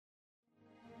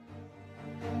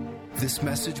This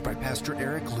message by Pastor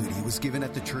Eric Ludy was given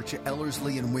at the church at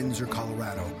Ellerslie in Windsor,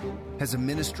 Colorado. As a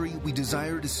ministry, we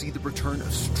desire to see the return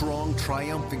of strong,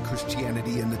 triumphant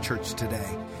Christianity in the church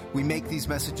today. We make these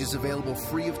messages available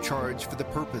free of charge for the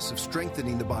purpose of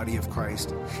strengthening the body of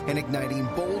Christ and igniting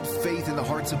bold faith in the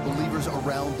hearts of believers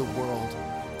around the world.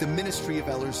 The ministry of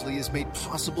Ellerslie is made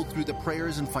possible through the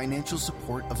prayers and financial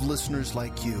support of listeners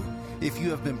like you. If you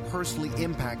have been personally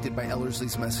impacted by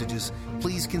Ellerslie's messages,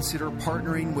 please consider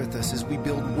partnering with us as we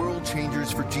build world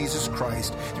changers for Jesus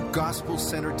Christ through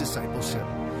gospel-centered discipleship.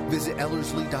 Visit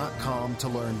Ellerslie.com to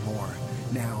learn more.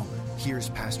 Now, here's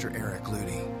Pastor Eric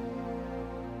Ludy.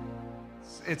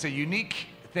 It's a unique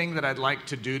thing that I'd like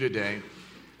to do today.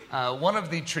 One of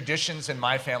the traditions in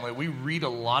my family, we read a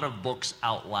lot of books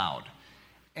out loud.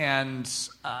 And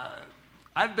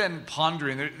I've been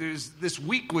pondering, this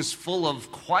week was full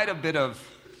of quite a bit of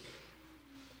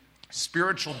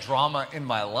spiritual drama in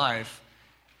my life,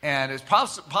 and it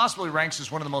possibly ranks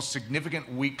as one of the most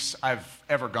significant weeks I've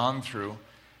ever gone through,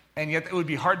 and yet it would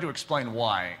be hard to explain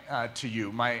why to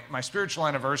you. My spiritual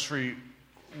anniversary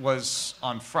was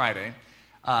on Friday.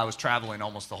 I was traveling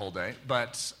almost the whole day,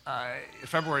 but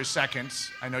February 2nd,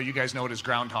 I know you guys know it as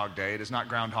Groundhog Day. It is not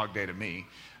Groundhog Day to me.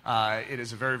 It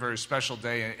is a very, very special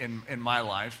day in my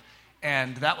life.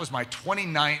 And that was my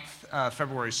 29th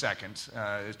February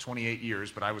 2nd, 28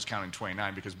 years, but I was counting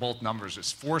 29 because both numbers,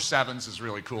 it's 4 sevens is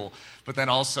really cool, but then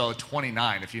also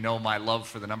 29, if you know my love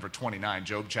for the number 29,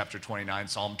 Job chapter 29,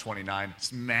 Psalm 29,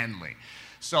 it's manly.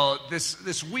 So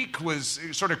this week was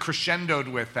sort of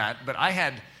crescendoed with that, but I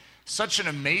had such an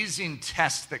amazing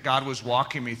test that God was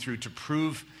walking me through to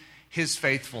prove His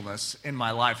faithfulness in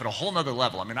my life at a whole nother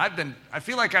level. I mean, I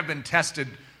feel like I've been tested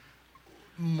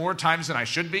more times than I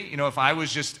should be. You know,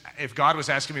 if God was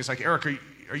asking me, it's like, Eric,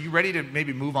 are you ready to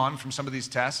maybe move on from some of these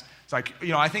tests? It's like,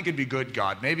 I think it'd be good,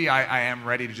 God. Maybe I am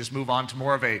ready to just move on to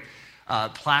more of a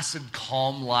placid,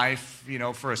 calm life,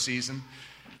 for a season.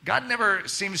 God never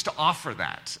seems to offer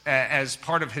that as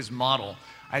part of His model.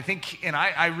 I think, and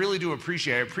I really do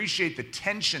appreciate the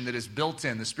tension that is built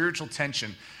in, the spiritual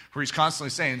tension, where He's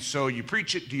constantly saying, so you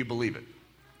preach it, do you believe it?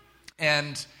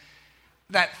 And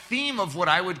that theme of what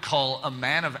I would call a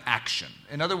man of action.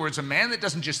 In other words, a man that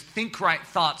doesn't just think right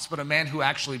thoughts, but a man who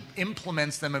actually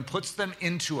implements them and puts them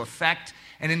into effect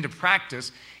and into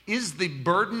practice is the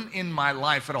burden in my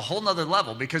life at a whole nother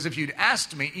level. Because if you'd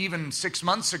asked me even 6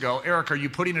 months ago, Eric, are you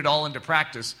putting it all into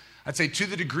practice? I'd say to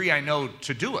the degree I know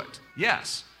to do it,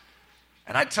 yes.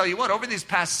 And I'd tell you what, over these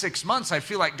past 6 months, I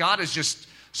feel like God has just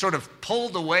sort of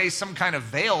pulled away some kind of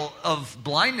veil of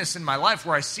blindness in my life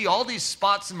where I see all these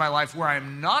spots in my life where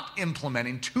I'm not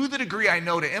implementing to the degree I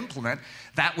know to implement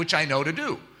that which I know to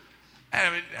do. And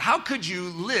I mean, how could you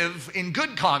live in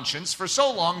good conscience for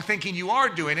so long thinking you are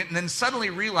doing it and then suddenly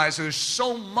realize there's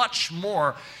so much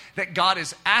more that God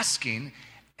is asking?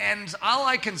 And all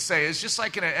I can say is just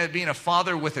like being a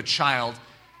father with a child,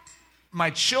 my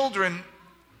children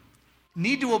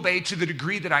need to obey to the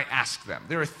degree that I ask them.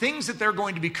 There are things that they're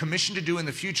going to be commissioned to do in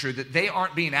the future that they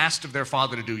aren't being asked of their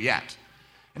father to do yet.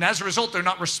 And as a result, they're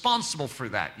not responsible for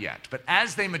that yet. But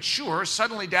as they mature,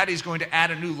 suddenly daddy's going to add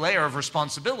a new layer of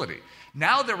responsibility.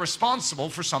 Now they're responsible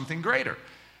for something greater.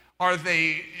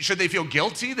 Should they feel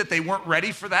guilty that they weren't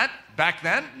ready for that back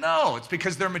then? No, it's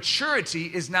because their maturity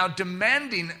is now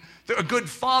demanding a good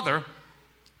father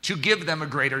to give them a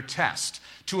greater test,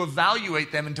 to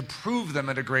evaluate them and to prove them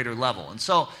at a greater level. And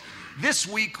so this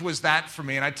week was that for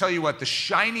me. And I tell you what, the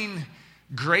shining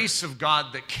grace of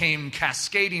God that came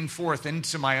cascading forth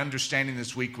into my understanding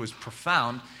this week was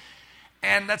profound.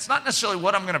 And that's not necessarily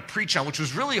what I'm going to preach on, which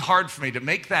was really hard for me to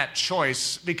make that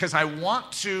choice because I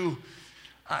want to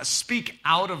speak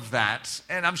out of that.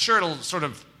 And I'm sure it'll sort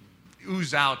of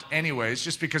ooze out anyways,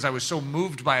 just because I was so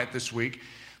moved by it this week.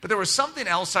 But there was something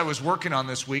else I was working on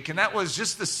this week, and that was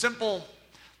just the simple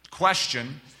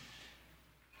question,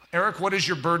 Eric, what is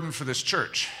your burden for this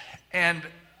church? And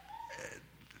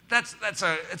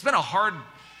it's been a hard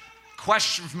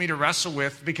question for me to wrestle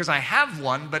with because I have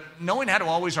one, but knowing how to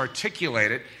always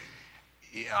articulate it,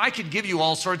 I could give you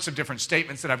all sorts of different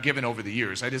statements that I've given over the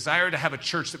years. I desire to have a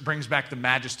church that brings back the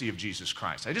majesty of Jesus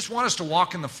Christ. I just want us to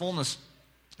walk in the fullness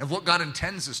of what God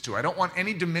intends us to. I don't want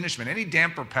any diminishment, any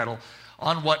damper pedal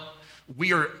on what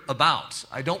we are about.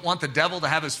 I don't want the devil to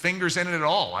have his fingers in it at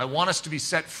all. I want us to be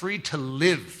set free to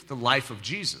live the life of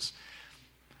Jesus.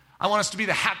 I want us to be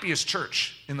the happiest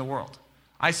church in the world.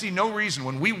 I see no reason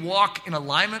when we walk in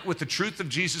alignment with the truth of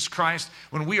Jesus Christ,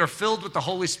 when we are filled with the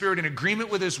Holy Spirit in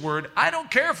agreement with His Word, I don't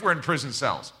care if we're in prison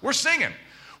cells. We're singing.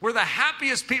 We're the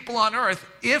happiest people on earth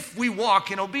if we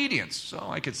walk in obedience. So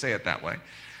I could say it that way.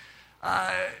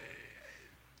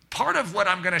 Part of what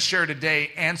I'm going to share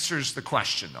today answers the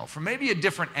question, though, from maybe a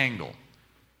different angle.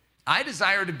 I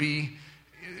desire to be,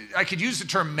 I could use the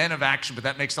term men of action, but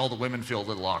that makes all the women feel a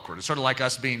little awkward. It's sort of like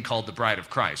us being called the bride of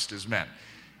Christ as men.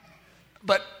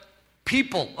 But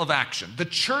people of action, the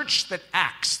church that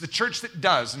acts, the church that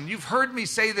does, and you've heard me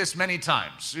say this many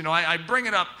times. You know, I bring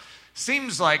it up,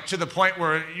 seems like to the point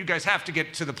where you guys have to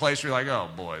get to the place where you're like, oh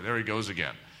boy, there he goes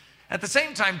again. At the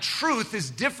same time, truth is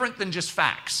different than just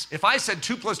facts. If I said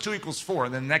 2 + 2 = 4,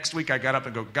 and then next week I got up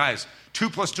and go, guys, 2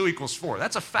 + 2 = 4,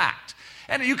 that's a fact.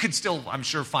 And you could still, I'm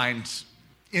sure, find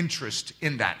interest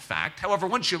in that fact. However,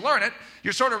 once you learn it,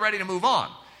 you're sort of ready to move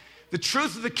on. The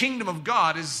truth of the kingdom of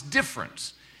God is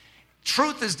different.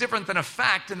 Truth is different than a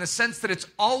fact in the sense that it's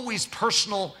always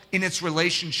personal in its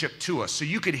relationship to us. So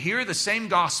you could hear the same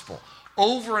gospel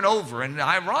over and over, and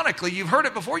ironically, you've heard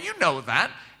it before, you know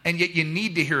that, and yet you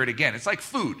need to hear it again. It's like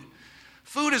food.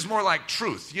 Food is more like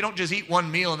truth. You don't just eat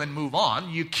one meal and then move on.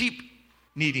 You keep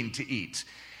needing to eat.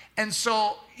 And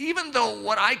so even though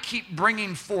what I keep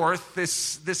bringing forth,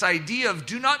 this idea of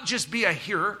do not just be a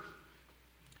hearer,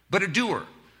 but a doer.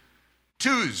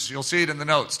 Twos, you'll see it in the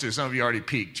notes too. Some of you already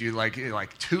peeked. You're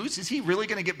like, twos? Is he really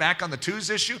going to get back on the twos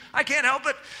issue? I can't help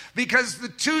it, because the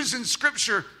twos in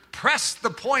Scripture press the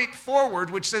point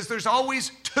forward, which says there's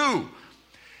always two.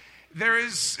 There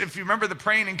is, if you remember the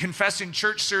Praying and Confessing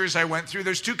Church series I went through,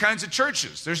 there's two kinds of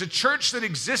churches. There's a church that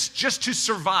exists just to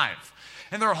survive.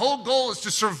 And their whole goal is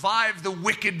to survive the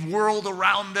wicked world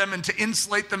around them and to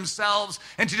insulate themselves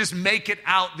and to just make it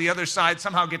out the other side,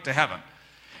 somehow get to heaven.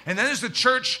 And then there's the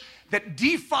church that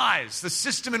defies the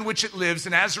system in which it lives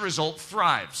and as a result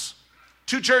thrives.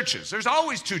 Two churches. There's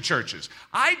always two churches.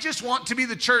 I just want to be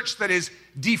the church that is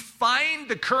defying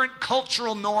the current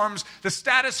cultural norms, the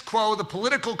status quo, the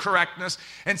political correctness,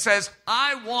 and says,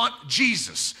 I want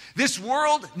Jesus. This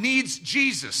world needs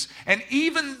Jesus. And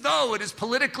even though it is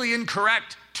politically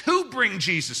incorrect to bring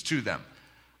Jesus to them,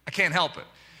 I can't help it.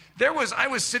 I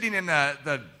was sitting in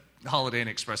the Holiday Inn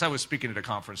Express. I was speaking at a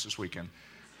conference this weekend.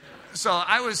 So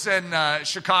I was in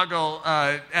Chicago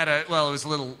it was a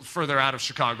little further out of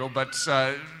Chicago, but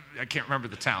I can't remember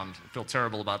the town. I feel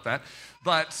terrible about that.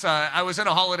 But I was in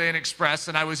a Holiday Inn Express,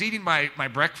 and I was eating my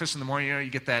breakfast in the morning. You know, you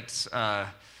get that,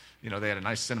 they had a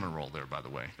nice cinnamon roll there, by the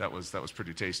way. That was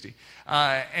pretty tasty.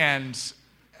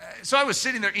 So I was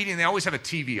sitting there eating. They always have a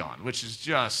TV on, which is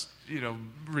just,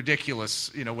 ridiculous,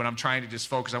 when I'm trying to just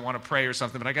focus. I want to pray or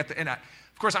something, but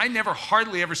of course, I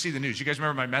hardly ever see the news. You guys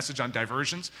remember my message on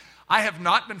diversions? I have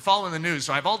not been following the news,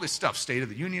 so I have all this stuff, State of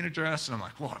the Union address, and I'm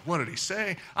like, what did he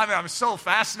say? I mean, I'm so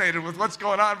fascinated with what's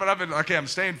going on, but I'm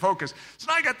staying focused. So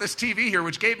now I got this TV here,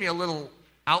 which gave me a little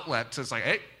outlet. So it's like,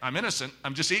 hey, I'm innocent.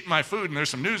 I'm just eating my food, and there's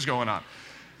some news going on.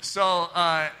 So,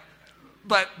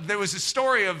 but there was a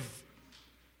story of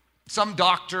some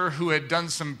doctor who had done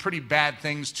some pretty bad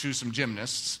things to some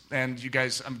gymnasts, and you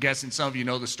guys, I'm guessing some of you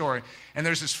know the story, and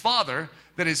there's this father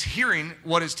that is hearing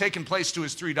what has taken place to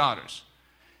his 3 daughters.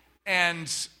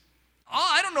 And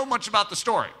I don't know much about the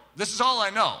story. This is all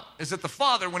I know, is that the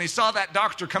father, when he saw that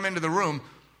doctor come into the room,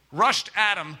 rushed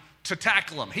at him to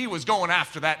tackle him. He was going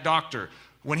after that doctor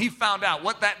when he found out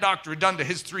what that doctor had done to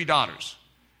his 3 daughters.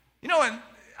 And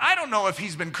I don't know if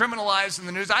he's been criminalized in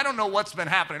the news. I don't know what's been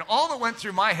happening. All that went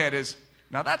through my head is,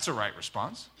 now that's a right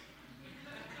response.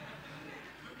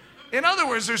 In other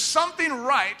words, there's something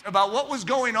right about what was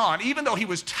going on, even though he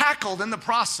was tackled in the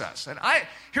process. And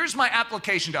here's my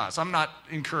application to us. I'm not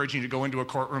encouraging you to go into a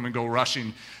courtroom and go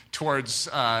rushing towards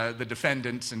the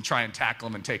defendants and try and tackle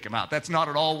him and take him out. That's not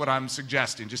at all what I'm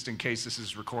suggesting, just in case this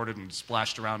is recorded and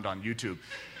splashed around on YouTube.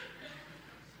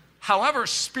 However,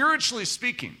 spiritually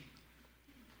speaking,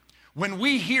 when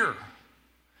we hear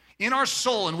in our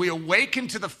soul and we awaken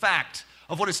to the fact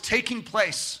of what is taking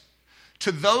place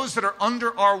to those that are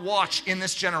under our watch in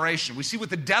this generation, we see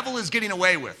what the devil is getting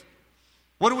away with.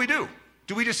 What do?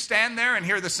 Do we just stand there and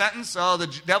hear the sentence, oh, the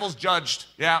devil's judged.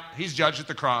 Yeah, he's judged at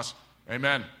the cross.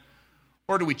 Amen.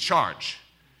 Or do we charge?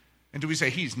 And do we say,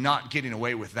 he's not getting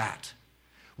away with that?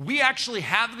 We actually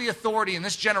have the authority in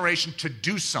this generation to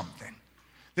do something.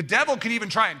 The devil can even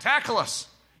try and tackle us.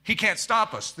 He can't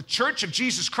stop us. The Church of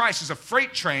Jesus Christ is a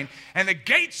freight train, and the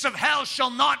gates of hell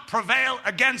shall not prevail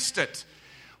against it.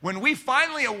 When we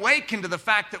finally awaken to the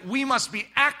fact that we must be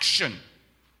action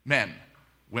men,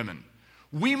 women,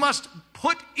 we must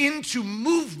put into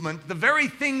movement the very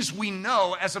things we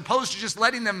know, as opposed to just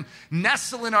letting them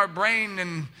nestle in our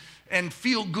brain and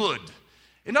feel good.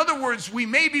 In other words, we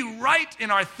may be right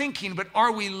in our thinking, but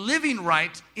are we living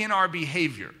right in our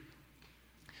behavior?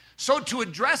 So to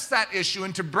address that issue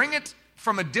and to bring it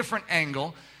from a different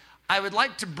angle, I would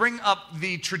like to bring up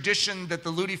the tradition that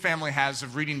the Ludy family has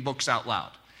of reading books out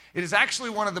loud. It is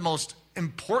actually one of the most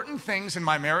important things in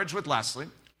my marriage with Leslie.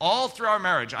 All through our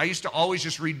marriage, I used to always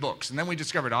just read books, and then we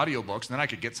discovered audiobooks, and then I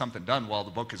could get something done while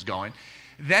the book is going.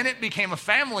 Then it became a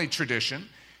family tradition,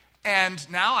 and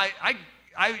now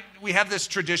we have this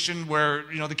tradition where,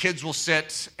 the kids will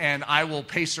sit and I will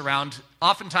pace around,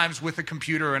 oftentimes with a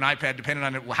computer or an iPad, depending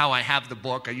on how I have the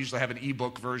book. I usually have an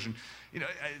ebook version. It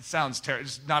sounds terrible.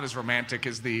 It's not as romantic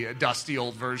as the dusty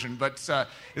old version, but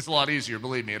it's a lot easier,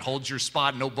 believe me. It holds your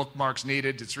spot, no bookmarks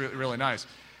needed. It's really, really nice.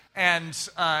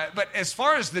 But as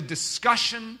far as the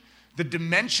discussion, the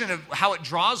dimension of how it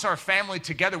draws our family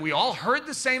together, we all heard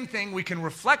the same thing. We can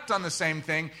reflect on the same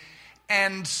thing.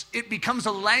 And it becomes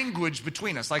a language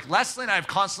between us. Like Leslie and I have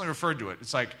constantly referred to it.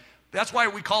 It's like, that's why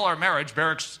we call our marriage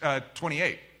Barracks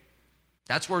 28.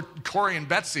 That's where Corey and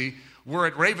Betsy were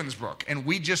at Ravensbrook. And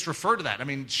we just refer to that. I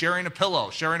mean, sharing a pillow,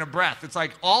 sharing a breath. It's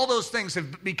like all those things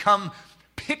have become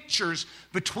pictures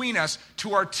between us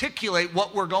to articulate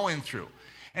what we're going through.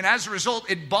 And as a result,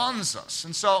 it bonds us.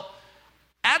 And so,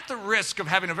 at the risk of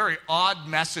having a very odd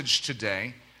message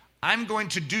today, I'm going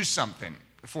to do something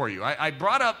for you. I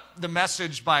brought up the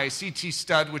message by C.T.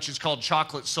 Studd, which is called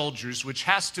Chocolate Soldiers, which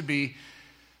has to be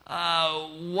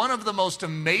one of the most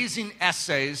amazing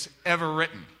essays ever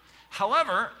written.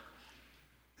 However,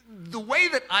 the way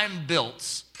that I'm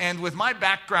built, and with my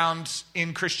background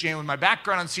in Christianity, with my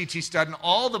background on C.T. Studd, and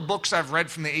all the books I've read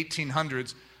from the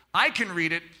 1800s, I can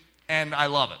read it, and I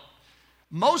love it.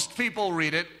 Most people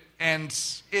read it, and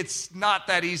it's not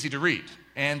that easy to read.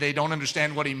 And they don't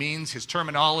understand what he means. His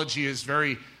terminology is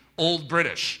very old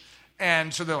British.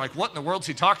 And so they're like, what in the world is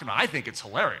he talking about? I think it's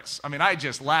hilarious. I mean, I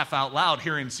just laugh out loud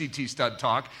hearing C.T. Studd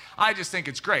talk. I just think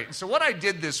it's great. And so what I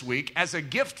did this week, as a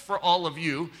gift for all of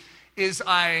you, is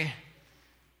I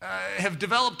have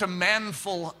developed a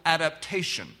manful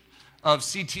adaptation of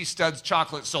C.T. Studd's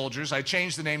Chocolate Soldiers. I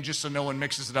changed the name just so no one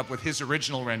mixes it up with his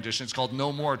original rendition. It's called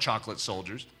No More Chocolate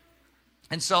Soldiers.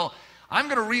 And so I'm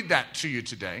going to read that to you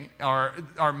today,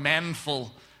 our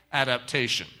manful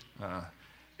adaptation.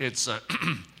 It's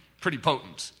pretty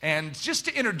potent. And just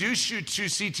to introduce you to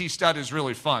C.T. Studd is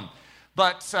really fun.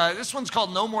 But this one's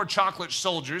called No More Chocolate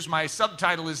Soldiers. My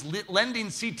subtitle is Lending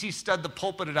C.T. Studd the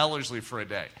Pulpit at Ellerslie for a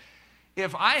Day.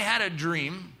 If I had a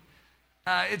dream,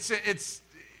 it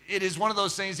is one of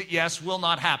those things that, yes, will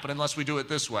not happen unless we do it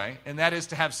this way, and that is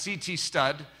to have C.T.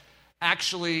 Studd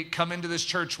actually come into this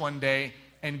church one day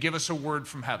and give us a word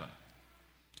from heaven.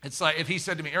 It's like if he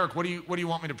said to me, Eric, what do you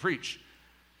want me to preach?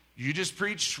 You just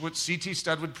preach what C.T.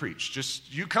 Studd would preach.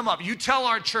 Just you come up, you tell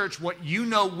our church what you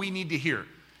know we need to hear,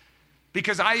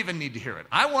 because I even need to hear it.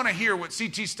 I want to hear what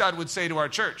C.T. Studd would say to our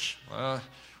church.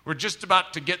 We're just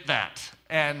about to get that,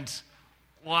 and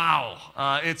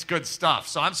wow, it's good stuff.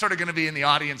 So I'm sort of going to be in the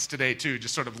audience today too,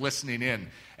 just sort of listening in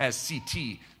as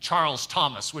C.T. Charles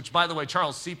Thomas, which, by the way,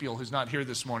 Charles Sepiel, who's not here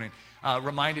this morning,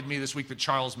 reminded me this week that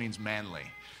Charles means manly.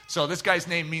 So this guy's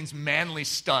name means manly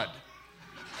stud.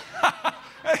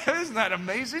 Isn't that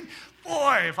amazing?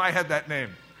 Boy, if I had that name.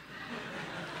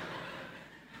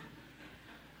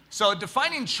 So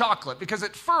defining chocolate, because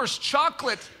at first,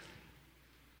 chocolate,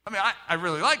 I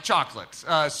really like chocolate.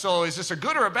 So is this a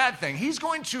good or a bad thing? He's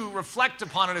going to reflect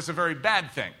upon it as a very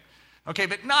bad thing. Okay,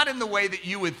 but not in the way that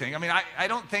you would think. I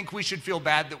don't think we should feel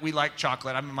bad that we like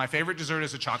chocolate. My favorite dessert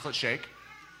is a chocolate shake.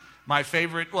 My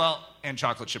favorite, and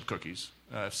chocolate chip cookies.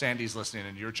 If Sandy's listening,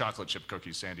 and your chocolate chip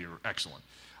cookies, Sandy, are excellent.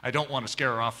 I don't want to scare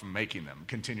her off from making them,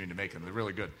 continuing to make them. They're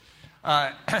really good.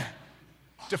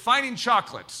 Defining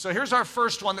chocolate. So here's our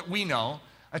first one that we know.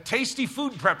 A tasty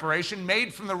food preparation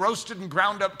made from the roasted and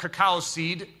ground up cacao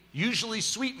seed, usually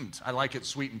sweetened. I like it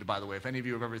sweetened, by the way. If any of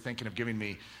you have ever thinking of giving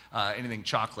me anything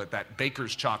chocolate, that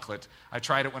baker's chocolate, I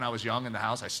tried it when I was young in the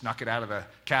house. I snuck it out of the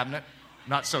cabinet.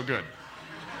 Not so good.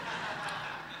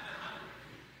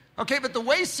 Okay, but the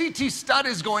way C.T. Studd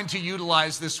is going to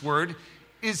utilize this word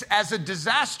is as a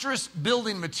disastrous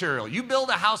building material. You build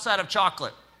a house out of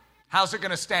chocolate. How's it going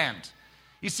to stand?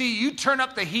 You see, you turn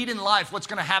up the heat in life, what's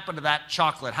going to happen to that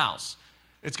chocolate house?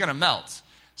 It's going to melt.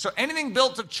 So anything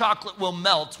built of chocolate will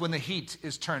melt when the heat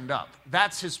is turned up.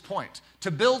 That's his point.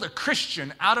 To build a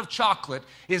Christian out of chocolate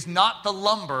is not the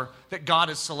lumber that God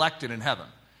has selected in heaven.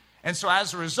 And so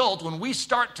as a result, when we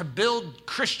start to build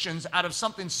Christians out of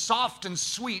something soft and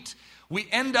sweet, we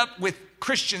end up with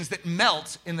Christians that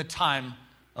melt in the time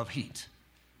of heat.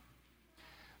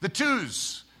 The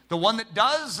twos, the one that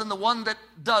does and the one that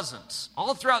doesn't.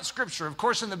 All throughout Scripture, of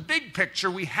course, in the big picture,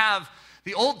 we have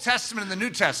the Old Testament and the New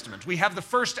Testament. We have the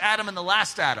first Adam and the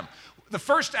last Adam. The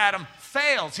first Adam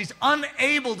fails. He's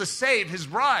unable to save his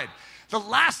bride. The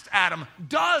last Adam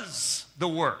does the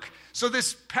work. So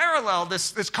this parallel,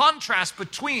 this contrast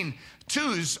between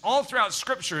twos all throughout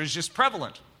Scripture is just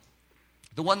prevalent.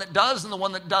 The one that does and the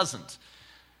one that doesn't.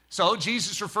 So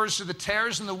Jesus refers to the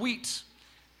tares and the wheat.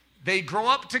 They grow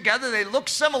up together, they look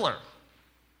similar.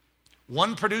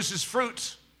 One produces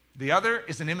fruit, the other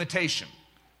is an imitation.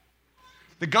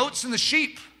 The goats and the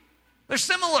sheep, they're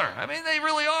similar. I mean, they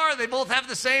really are. They both have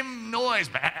the same noise,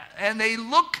 and they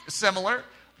look similar,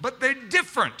 but they're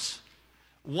different.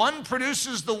 One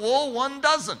produces the wool, one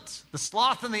doesn't. The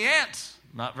sloth and the ant,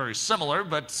 not very similar,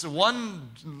 but one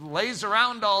lays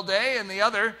around all day and the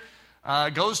other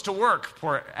goes to work.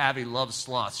 Poor Abby loves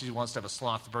sloths. She wants to have a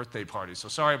sloth birthday party. So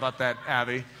sorry about that,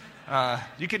 Abby.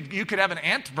 You could have an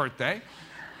ant birthday.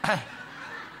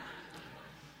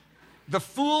 The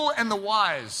fool and the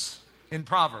wise in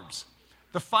Proverbs.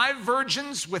 The 5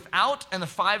 virgins without and the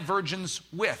 5 virgins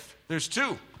with. There's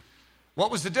 2. What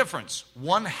was the difference?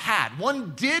 One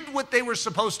did what they were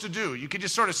supposed to do. You could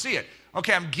just sort of see it.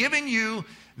 Okay, I'm giving you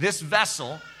this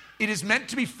vessel. It is meant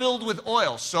to be filled with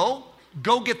oil. So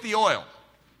go get the oil.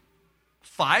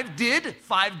 5 did,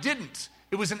 5 didn't.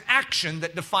 It was an action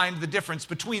that defined the difference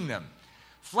between them.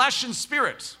 Flesh and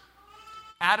spirit.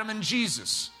 Adam and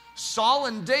Jesus. Saul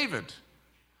and David.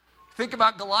 Think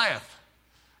about Goliath.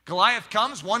 Goliath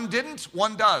comes, one didn't,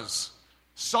 one does.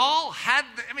 Saul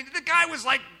the guy was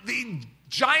like the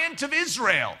giant of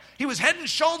Israel. He was head and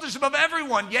shoulders above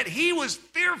everyone, yet he was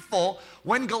fearful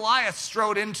when Goliath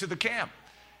strode into the camp.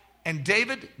 And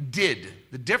David did.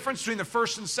 The difference between the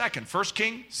first and second. First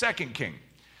king, second king.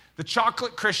 The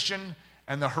chocolate Christian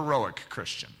and the heroic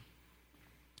Christian.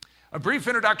 A brief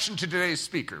introduction to today's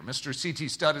speaker. Mr. C.T.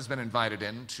 Studd has been invited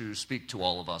in to speak to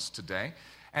all of us today.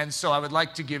 And so I would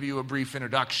like to give you a brief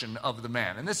introduction of the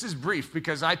man. And this is brief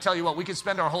because I tell you what, we could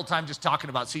spend our whole time just talking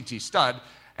about C.T. Studd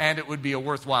and it would be a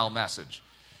worthwhile message.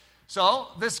 So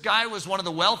this guy was one of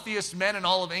the wealthiest men in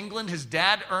all of England. His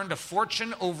dad earned a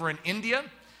fortune over in India.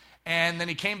 And then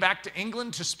he came back to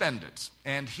England to spend it.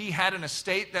 And he had an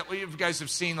estate that you guys have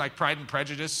seen, like Pride and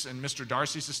Prejudice and Mr.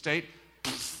 Darcy's estate.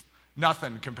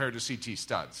 Nothing compared to C.T.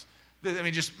 Studd's. I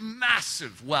mean, just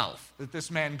massive wealth that this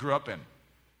man grew up in.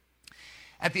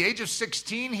 At the age of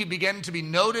 16, he began to be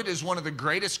noted as one of the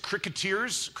greatest cricket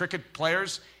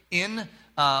players in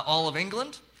all of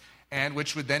England, and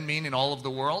which would then mean in all of the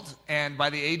world. And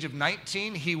by the age of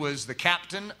 19, he was the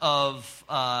captain of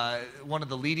one of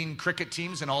the leading cricket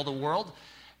teams in all the world.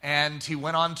 And he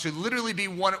went on to literally be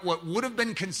what would have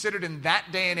been considered in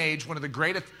that day and age one of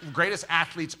the greatest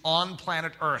athletes on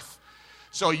planet Earth.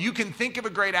 So you can think of a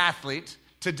great athlete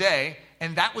today,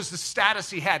 and that was the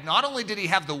status he had. Not only did he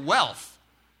have the wealth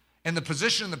and the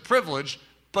position and the privilege,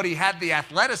 but he had the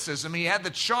athleticism, he had the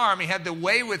charm, he had the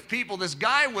way with people. This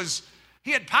guy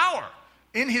he had power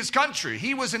in his country.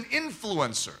 He was an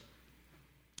influencer.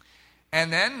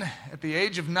 And then at the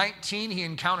age of 19, he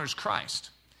encounters Christ.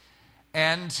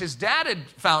 And his dad had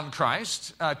found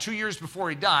Christ 2 years before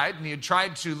he died, and he had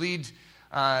tried to lead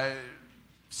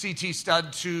C.T.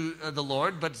 Studd to the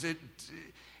Lord, but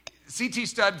C.T.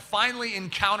 Studd finally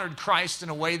encountered Christ in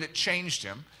a way that changed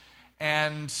him.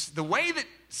 And the way that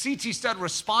C.T. Studd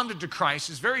responded to Christ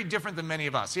is very different than many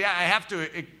of us. Yeah, I have to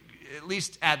at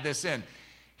least add this in.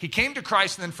 He came to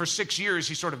Christ, and then for 6 years,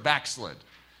 he sort of backslid.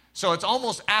 So it's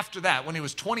almost after that, when he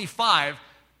was 25,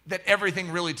 that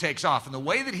everything really takes off. And the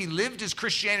way that he lived his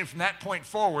Christianity from that point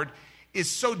forward is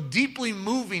so deeply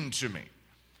moving to me.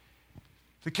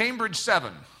 The Cambridge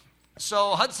 7.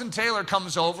 So Hudson Taylor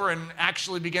comes over and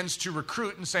actually begins to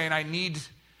recruit and saying, I need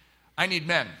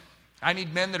men. I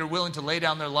need men that are willing to lay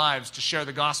down their lives to share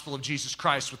the gospel of Jesus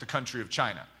Christ with the country of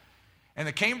China. And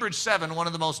the Cambridge 7, one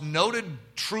of the most noted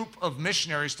troop of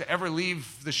missionaries to ever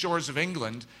leave the shores of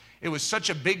England, it was such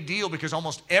a big deal because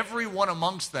almost everyone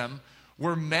amongst them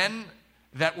were men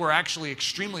that were actually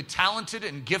extremely talented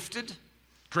and gifted,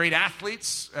 great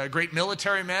athletes, great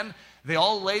military men. They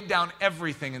all laid down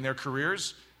everything in their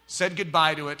careers, said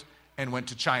goodbye to it, and went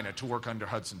to China to work under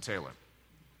Hudson Taylor.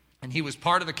 And he was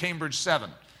part of the Cambridge 7.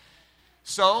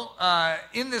 So,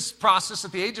 in this process,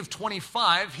 at the age of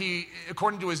 25, he,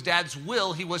 according to his dad's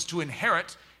will, he was to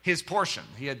inherit his portion.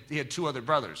 He had 2 other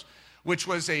brothers, which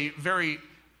was a very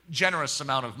generous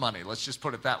amount of money. Let's just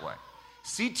put it that way.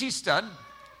 C.T. Studd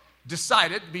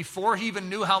decided, before he even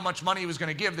knew how much money he was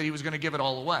going to give, that he was going to give it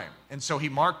all away. And so he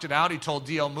marked it out. He told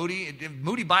D.L. Moody.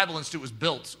 Moody Bible Institute was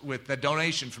built with a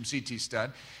donation from C.T.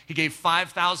 Studd. He gave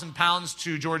 5,000 pounds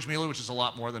to George Mueller, which is a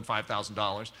lot more than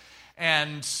 $5,000.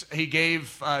 And he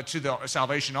gave to the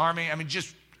Salvation Army. I mean,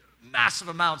 just massive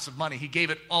amounts of money. He gave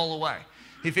it all away.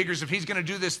 He figures if he's going to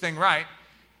do this thing right,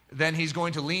 then he's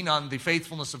going to lean on the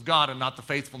faithfulness of God and not the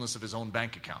faithfulness of his own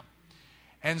bank account.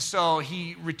 And so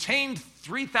he retained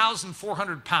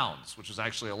 3,400 pounds, which was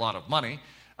actually a lot of money,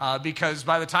 because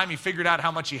by the time he figured out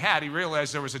how much he had, he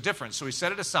realized there was a difference. So he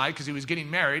set it aside because he was getting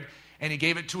married, and he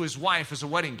gave it to his wife as a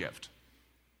wedding gift.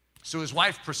 So his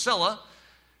wife, Priscilla,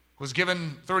 was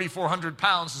given 3,400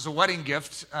 pounds as a wedding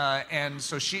gift, and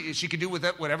so she could do with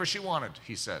it whatever she wanted,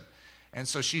 he said. And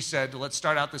so she said, let's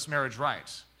start out this marriage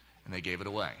right. And they gave it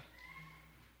away.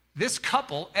 This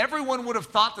couple, everyone would have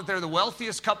thought that they're the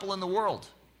wealthiest couple in the world.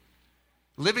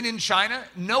 Living in China,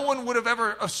 no one would have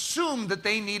ever assumed that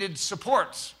they needed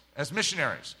support as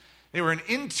missionaries. They were in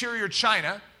interior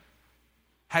China,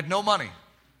 had no money,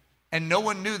 and no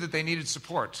one knew that they needed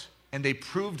support. And they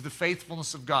proved the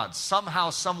faithfulness of God. Somehow,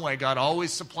 some way, God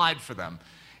always supplied for them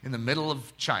in the middle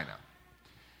of China.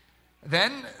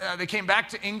 Then they came back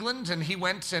to England, and he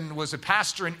went and was a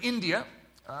pastor in India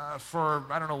for,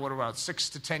 I don't know, about 6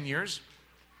 to 10 years.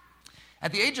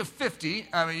 At the age of 50,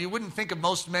 you wouldn't think of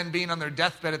most men being on their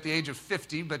deathbed at the age of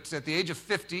 50, but at the age of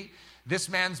 50, this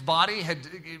man's body had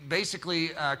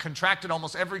basically contracted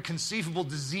almost every conceivable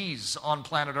disease on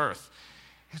planet Earth.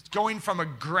 Going from a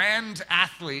grand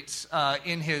athlete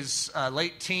in his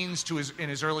late teens to in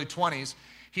his early 20s,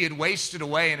 he had wasted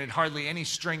away and had hardly any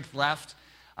strength left.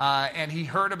 And he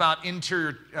heard about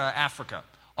interior Africa.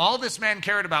 All this man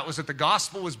cared about was that the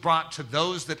gospel was brought to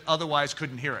those that otherwise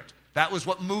couldn't hear it. That was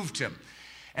what moved him.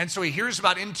 And so he hears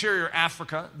about interior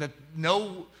Africa, that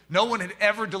no one had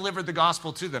ever delivered the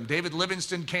gospel to them. David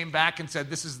Livingstone came back and said,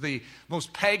 this is the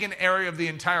most pagan area of the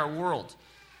entire world.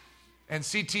 And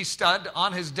C.T. Studd,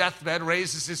 on his deathbed,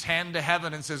 raises his hand to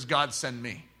heaven and says, God, send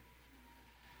me.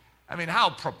 I mean, how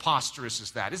preposterous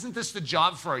is that? Isn't this the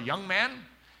job for a young man?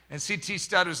 And C.T.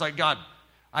 Studd was like, God,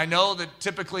 I know that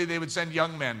typically they would send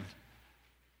young men,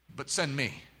 but send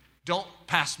me. Don't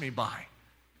pass me by.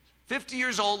 50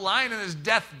 years old, lying in his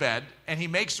deathbed, and he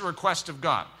makes a request of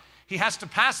God. He has to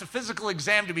pass a physical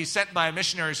exam to be sent by a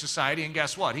missionary society, and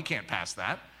guess what? He can't pass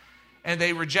that. And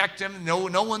they reject him.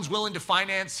 No one's willing to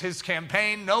finance his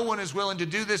campaign. No one is willing to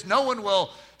do this. No one will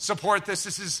support this.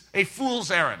 This is a fool's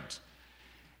errand.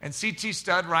 And C.T.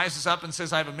 Studd rises up and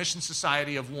says, I have a mission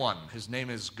society of one. His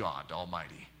name is God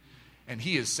Almighty. And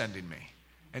he is sending me.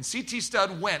 And C.T.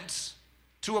 Studd went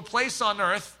to a place on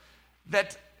earth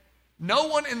that no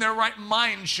one in their right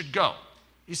mind should go.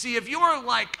 You see, if you are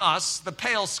like us, the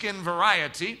pale-skinned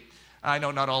variety, I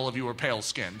know not all of you are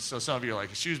pale-skinned, so some of you are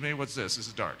like, excuse me, what's this? This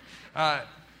is dark.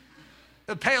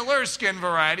 The paler skin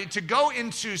variety, to go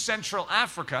into Central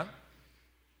Africa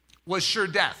was sure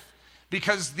death,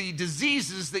 because the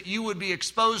diseases that you would be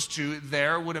exposed to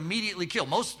there would immediately kill.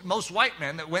 Most white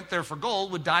men that went there for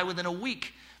gold would die within a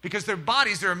week because their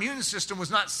bodies, their immune system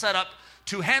was not set up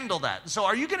to handle that. So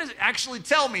are you going to actually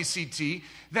tell me, CT,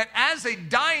 that as a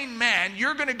dying man,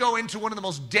 you're going to go into one of the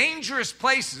most dangerous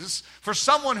places for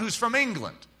someone who's from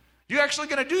England? You actually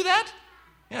going to do that?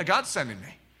 Yeah, God's sending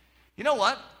me. You know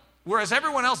what? Whereas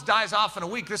everyone else dies off in a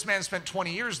week, this man spent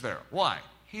 20 years there. Why?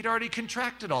 He'd already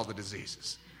contracted all the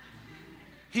diseases.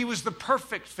 He was the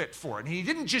perfect fit for it. And he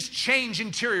didn't just change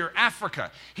interior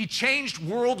Africa. He changed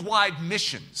worldwide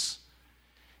missions.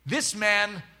 This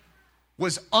man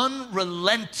was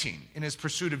unrelenting in his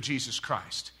pursuit of Jesus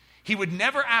Christ. He would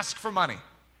never ask for money.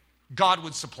 God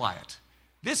would supply it.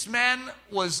 This man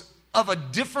was of a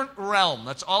different realm.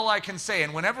 That's all I can say.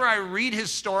 And whenever I read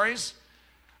his stories,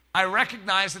 I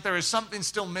recognize that there is something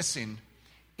still missing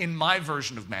in my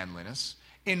version of manliness,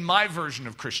 in my version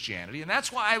of Christianity. And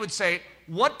that's why I would say,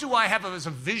 what do I have as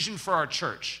a vision for our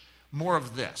church? More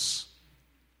of this.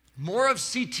 More of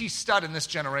C.T. Studd in this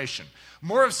generation.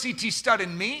 More of C.T. Studd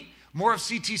in me. More of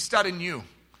C.T. Studd in you.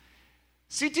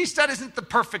 C.T. Studd isn't the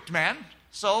perfect man,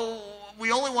 so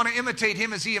we only want to imitate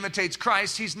him as he imitates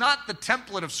Christ. He's not the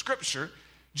template of Scripture.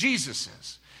 Jesus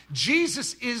is.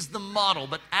 Jesus is the model,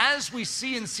 but as we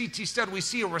see in C.T. Studd, we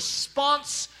see a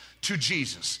response to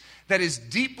Jesus that is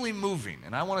deeply moving,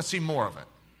 and I want to see more of it.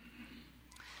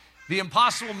 The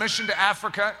impossible mission to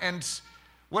Africa, and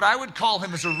what I would call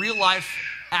him is a real-life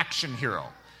action hero.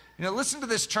 You know, listen to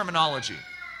this terminology.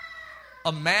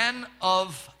 A man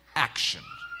of action.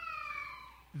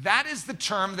 That is the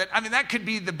term that could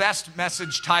be the best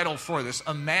message title for this,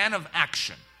 a man of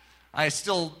action. I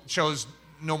still chose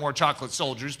No More Chocolate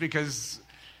Soldiers because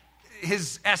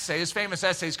his famous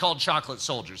essay is called Chocolate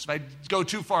Soldiers. If I go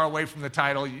too far away from the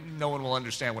title, no one will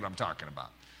understand what I'm talking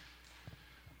about.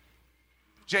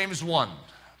 James 1,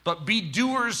 but be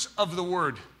doers of the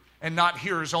word and not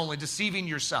hearers only, deceiving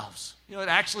yourselves. You know, it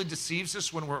actually deceives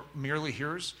us when we're merely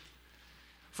hearers.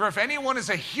 For if anyone is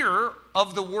a hearer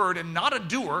of the word and not a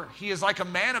doer, he is like a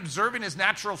man observing his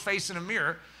natural face in a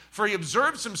mirror. For he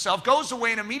observes himself, goes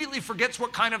away, and immediately forgets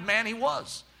what kind of man he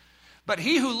was. But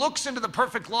he who looks into the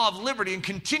perfect law of liberty and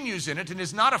continues in it, and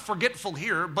is not a forgetful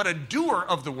hearer, but a doer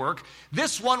of the work,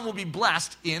 this one will be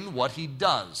blessed in what he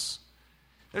does.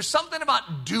 There's something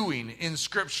about doing in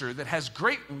Scripture that has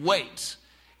great weight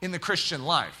in the Christian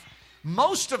life.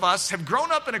 Most of us have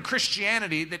grown up in a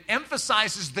Christianity that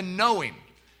emphasizes the knowing.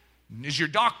 Is your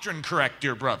doctrine correct,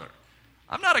 dear brother?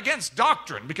 I'm not against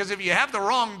doctrine, because if you have the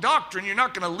wrong doctrine, you're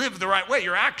not going to live the right way.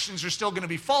 Your actions are still going to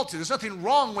be faulty. There's nothing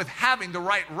wrong with having the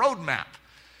right roadmap.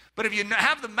 But if you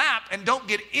have the map and don't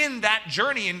get in that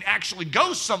journey and actually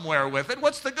go somewhere with it,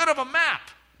 what's the good of a map?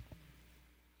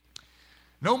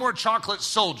 No More Chocolate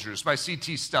Soldiers by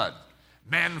C.T. Studd.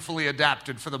 Manfully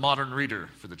adapted for the modern reader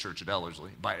for the Church at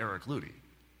Ellerslie by Eric Ludy.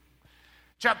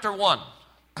 Chapter 1,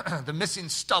 the missing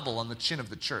stubble on the chin of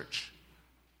the church.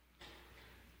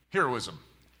 Heroism.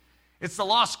 It's the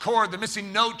lost chord, the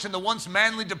missing note in the once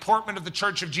manly deportment of the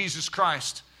Church of Jesus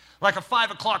Christ. Like a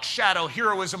 5 o'clock shadow,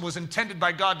 heroism was intended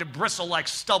by God to bristle like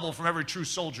stubble from every true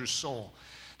soldier's soul.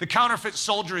 The counterfeit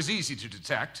soldier is easy to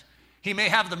detect. He may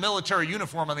have the military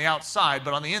uniform on the outside,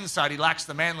 but on the inside he lacks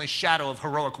the manly shadow of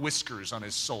heroic whiskers on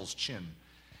his soul's chin.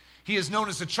 He is known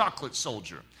as the chocolate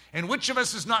soldier. And which of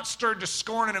us is not stirred to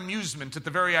scorn and amusement at the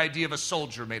very idea of a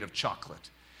soldier made of chocolate?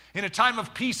 In a time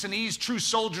of peace and ease, true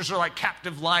soldiers are like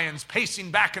captive lions,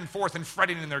 pacing back and forth and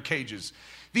fretting in their cages.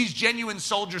 These genuine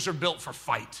soldiers are built for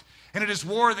fight. And it is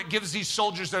war that gives these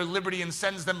soldiers their liberty and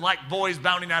sends them like boys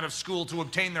bounding out of school to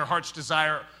obtain their heart's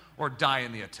desire or die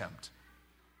in the attempt.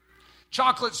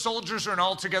 Chocolate soldiers are an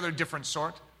altogether different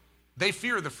sort. They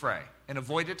fear the fray and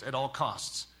avoid it at all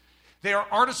costs. They are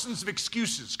artisans of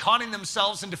excuses, conning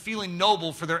themselves into feeling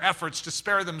noble for their efforts to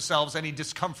spare themselves any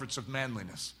discomforts of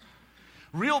manliness.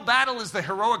 Real battle is the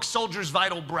heroic soldier's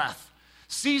vital breath.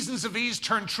 Seasons of ease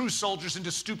turn true soldiers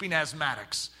into stooping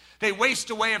asthmatics. They waste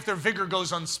away if their vigor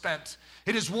goes unspent.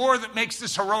 It is war that makes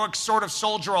this heroic sort of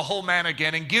soldier a whole man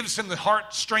again and gives him the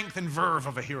heart, strength, and verve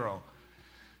of a hero.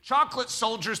 Chocolate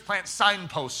soldiers plant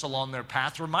signposts along their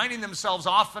path, reminding themselves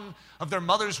often of their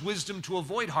mother's wisdom to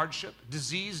avoid hardship,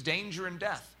 disease, danger, and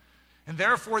death. And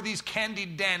therefore these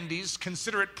candied dandies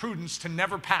consider it prudence to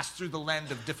never pass through the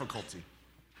land of difficulty.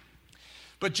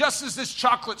 But just as this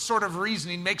chocolate sort of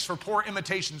reasoning makes for poor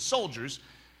imitation soldiers,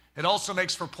 it also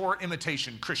makes for poor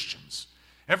imitation Christians.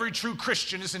 Every true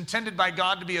Christian is intended by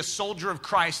God to be a soldier of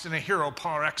Christ and a hero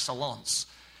par excellence,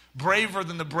 braver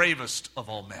than the bravest of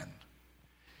all men.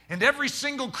 And every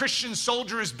single Christian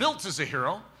soldier is built as a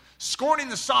hero, scorning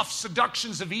the soft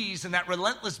seductions of ease and that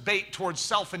relentless bait towards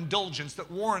self-indulgence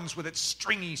that warns with its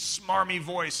stringy, smarmy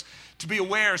voice to be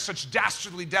aware such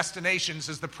dastardly destinations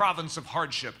as the province of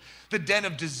hardship, the den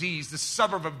of disease, the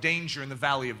suburb of danger, and the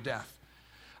valley of death.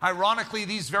 Ironically,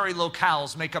 these very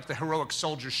locales make up the heroic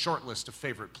soldier's short list of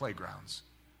favorite playgrounds.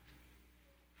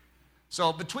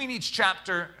 So between each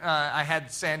chapter, I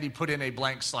had Sandy put in a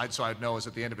blank slide so I'd know it was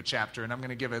at the end of a chapter, and I'm going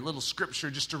to give a little scripture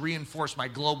just to reinforce my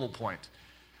global point.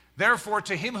 Therefore,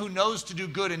 to him who knows to do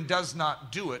good and does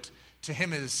not do it, to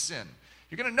him it is sin.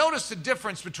 You're going to notice the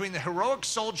difference between the heroic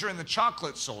soldier and the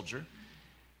chocolate soldier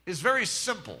is very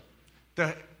simple.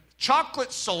 The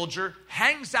chocolate soldier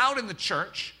hangs out in the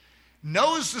church,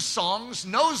 knows the songs,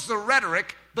 knows the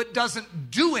rhetoric, but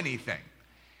doesn't do anything.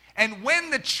 And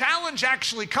when the challenge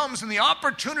actually comes and the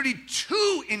opportunity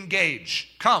to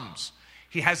engage comes,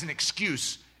 he has an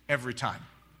excuse every time.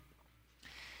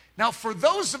 Now, for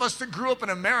those of us that grew up in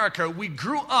America, we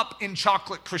grew up in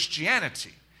chocolate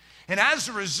Christianity. And as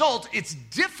a result, it's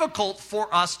difficult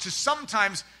for us to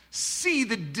sometimes see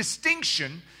the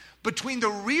distinction between the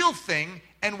real thing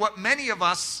and what many of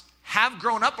us have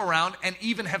grown up around and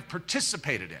even have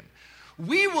participated in.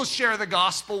 We will share the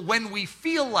gospel when we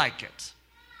feel like it.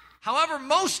 However,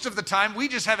 most of the time, we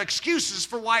just have excuses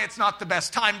for why it's not the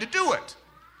best time to do it.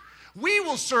 We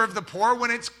will serve the poor when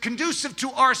it's conducive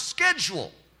to our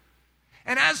schedule.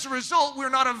 And as a result, we're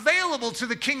not available to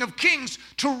the King of Kings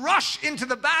to rush into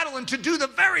the battle and to do the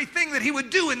very thing that he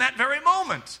would do in that very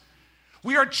moment.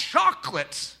 We are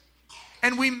chocolate,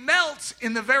 and we melt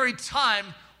in the very time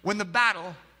when the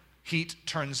battle heat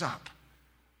turns up.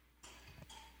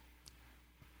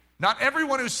 Not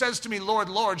everyone who says to me, Lord,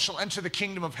 Lord, shall enter the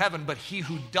kingdom of heaven, but he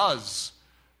who does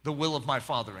the will of my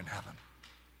Father in heaven.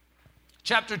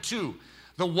 Chapter 2,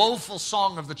 the woeful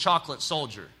song of the chocolate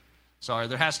soldier. Sorry,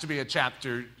 there has to be a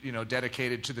chapter,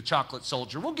 dedicated to the chocolate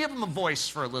soldier. We'll give him a voice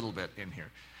for a little bit in here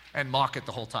and mock it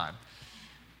the whole time.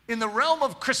 In the realm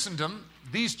of Christendom,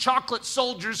 these chocolate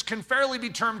soldiers can fairly be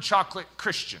termed chocolate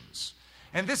Christians.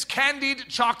 And this candied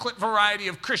chocolate variety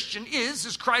of Christian is,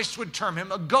 as Christ would term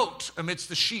him, a goat amidst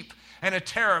the sheep and a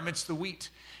tare amidst the wheat.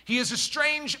 He is a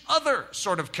strange other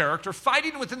sort of character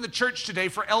fighting within the church today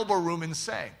for elbow room and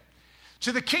say.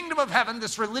 To the kingdom of heaven,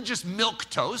 this religious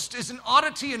milquetoast is an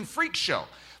oddity and freak show,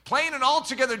 playing an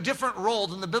altogether different role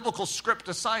than the biblical script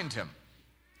assigned him.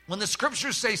 When the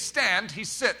scriptures say stand, he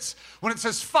sits. When it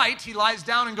says fight, he lies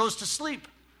down and goes to sleep.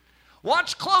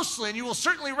 Watch closely and you will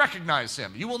certainly recognize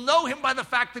him. You will know him by the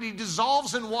fact that he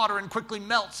dissolves in water and quickly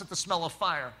melts at the smell of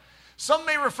fire. Some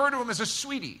may refer to him as a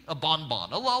sweetie, a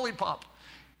bonbon, a lollipop.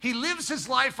 He lives his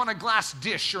life on a glass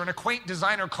dish or in a quaint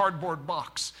designer cardboard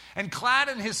box. And clad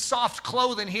in his soft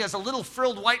clothing, he has a little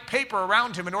frilled white paper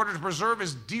around him in order to preserve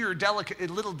his dear,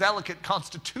 little delicate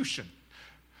constitution.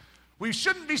 We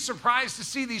shouldn't be surprised to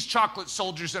see these chocolate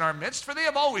soldiers in our midst, for they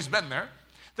have always been there.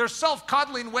 Their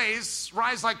self-coddling ways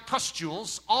rise like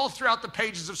pustules all throughout the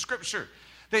pages of Scripture.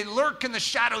 They lurk in the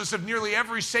shadows of nearly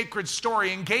every sacred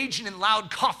story, engaging in loud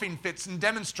coughing fits and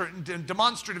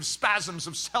demonstrative spasms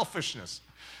of selfishness.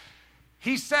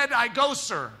 He said, "I go,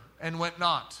 sir," and went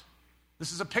not.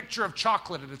 This is a picture of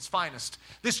chocolate at its finest.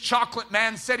 This chocolate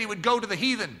man said he would go to the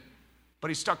heathen, but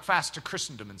he stuck fast to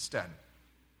Christendom instead.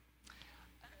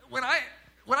 When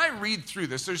I read through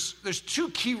this, there's two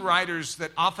key writers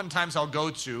that oftentimes I'll go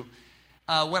to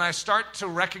when I start to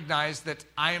recognize that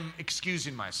I am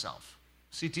excusing myself.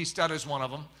 C.T. Studd is one of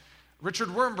them. Richard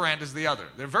Wurmbrand is the other.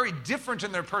 They're very different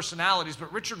in their personalities,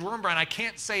 but Richard Wurmbrand, I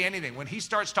can't say anything. When he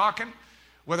starts talking,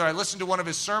 whether I listen to one of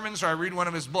his sermons or I read one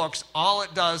of his books, all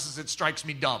it does is it strikes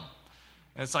me dumb.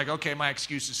 And it's like, okay, my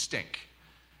excuses stink.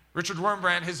 Richard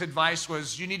Wurmbrand, his advice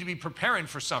was, you need to be preparing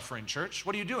for suffering, church.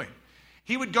 What are you doing?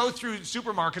 He would go through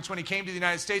supermarkets when he came to the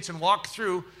United States and walk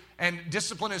through and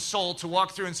discipline his soul to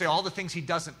walk through and say all the things he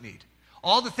doesn't need,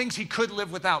 all the things he could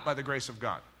live without by the grace of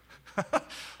God.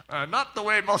 Not the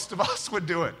way most of us would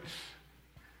do it.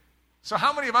 So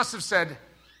how many of us have said,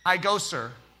 "I go,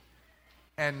 sir,"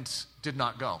 and did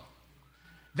not go?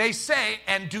 They say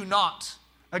and do not.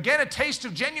 Again, a taste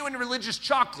of genuine religious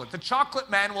chocolate. The chocolate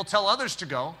man will tell others to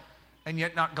go and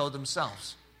yet not go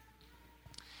themselves.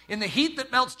 In the heat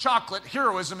that melts chocolate,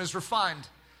 heroism is refined.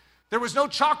 There was no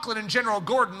chocolate in General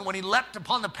Gordon when he leapt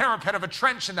upon the parapet of a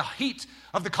trench in the heat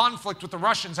of the conflict with the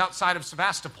Russians outside of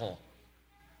Sevastopol,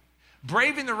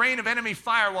 braving the rain of enemy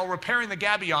fire while repairing the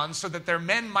gabions so that their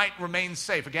men might remain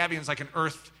safe. A gabion is like an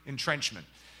earth entrenchment.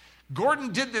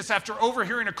 Gordon did this after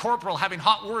overhearing a corporal having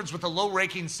hot words with a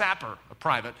low-ranking sapper, a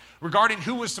private, regarding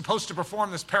who was supposed to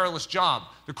perform this perilous job,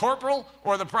 the corporal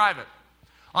or the private.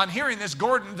 On hearing this,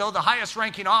 Gordon, though the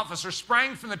highest-ranking officer,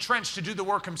 sprang from the trench to do the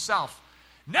work himself.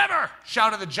 "Never,"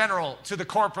 shouted the general to the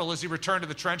corporal as he returned to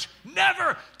the trench,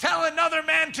 "never tell another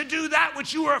man to do that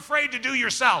which you are afraid to do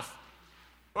yourself."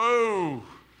 Oh,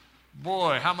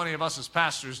 boy, how many of us as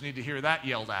pastors need to hear that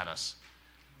yelled at us?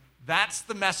 That's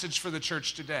the message for the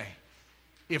church today.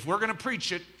 If we're going to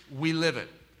preach it, we live it.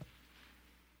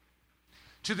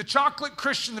 To the chocolate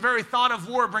Christian, the very thought of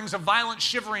war brings a violent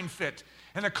shivering fit,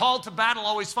 and the call to battle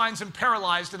always finds him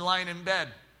paralyzed and lying in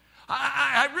bed.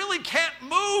 I really can't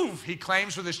move, he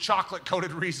claims with his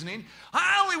chocolate-coated reasoning.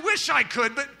 I only wish I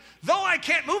could, but though I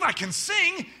can't move, I can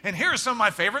sing, and here are some of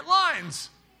my favorite lines.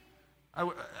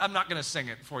 I'm not going to sing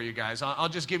it for you guys. I'll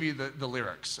just give you the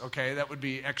lyrics, okay? That would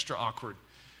be extra awkward.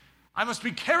 I must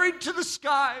be carried to the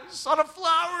skies on a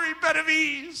flowery bed of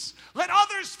ease. Let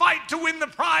others fight to win the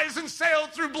prize and sail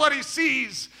through bloody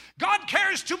seas. God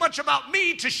cares too much about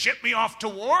me to ship me off to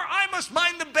war. I must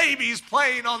mind the babies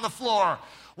playing on the floor.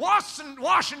 Wash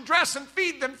and dress and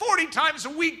feed them 40 times a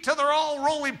week till they're all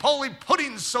roly-poly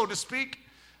puddings, so to speak.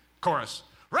 Chorus.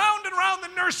 Round and round the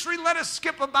nursery let us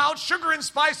skip about. Sugar and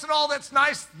spice and all that's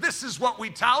nice. This is what we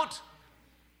tout.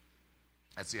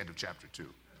 That's the end of chapter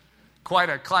 2. Quite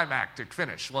a climactic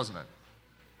finish, wasn't it?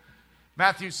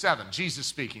 Matthew 7, Jesus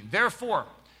speaking. Therefore,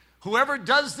 whoever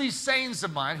does these sayings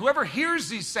of mine, whoever hears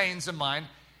these sayings of mine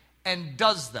and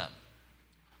does them,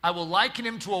 I will liken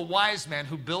him to a wise man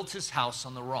who built his house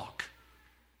on the rock.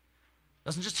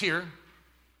 Doesn't just hear,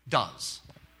 does.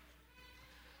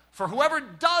 For whoever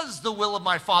does the will of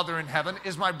my Father in heaven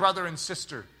is my brother and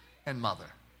sister and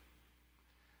mother.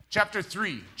 Chapter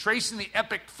 3, tracing the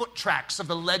epic foot tracks of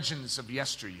the legends of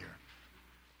yesteryear.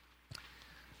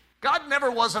 God never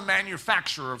was a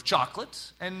manufacturer of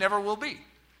chocolate and never will be.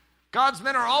 God's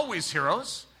men are always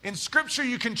heroes. In Scripture,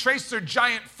 you can trace their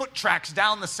giant foot tracks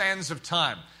down the sands of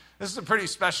time. This is a pretty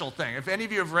special thing. If any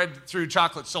of you have read through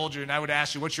Chocolate Soldier, and I would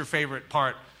ask you, what's your favorite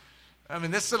part? I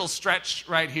mean, this little stretch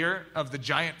right here of the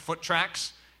giant foot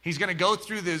tracks, he's going to go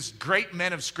through these great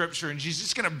men of Scripture, and he's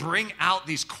just going to bring out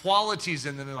these qualities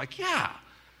in them. They're like, yeah,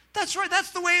 That's right,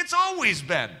 that's the way it's always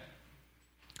been.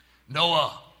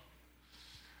 Noah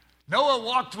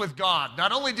walked with God.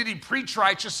 Not only did he preach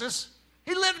righteousness,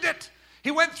 he lived it.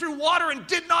 He went through water and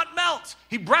did not melt.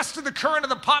 He breasted the current of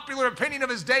the popular opinion of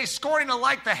his day, scorning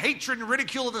alike the hatred and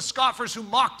ridicule of the scoffers who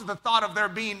mocked the thought of there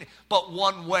being but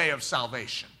one way of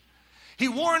salvation. He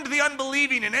warned the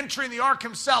unbelieving, and entering the ark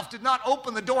himself did not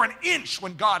open the door an inch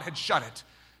when God had shut it.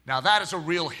 Now that is a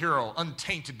real hero,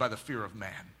 untainted by the fear of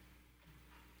man.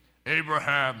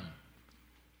 Abraham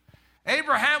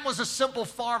was a simple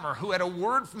farmer who, at a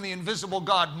word from the invisible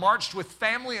God, marched with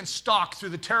family and stock through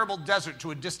the terrible desert to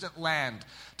a distant land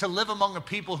to live among a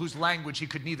people whose language he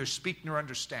could neither speak nor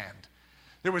understand.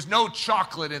 There was no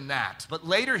chocolate in that, but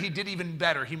later he did even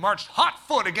better. He marched hot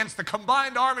foot against the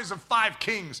combined armies of 5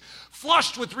 kings,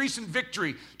 flushed with recent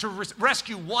victory to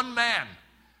rescue one man.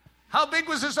 How big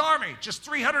was his army? Just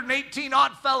 318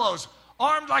 odd fellows,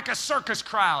 armed like a circus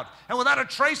crowd, and without a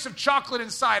trace of chocolate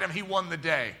inside him, he won the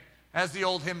day. As the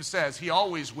old hymn says, he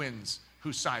always wins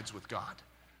who sides with God.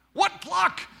 What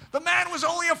pluck! The man was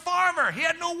only a farmer. He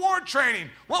had no war training.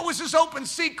 What was his open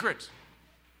secret?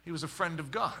 He was a friend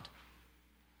of God.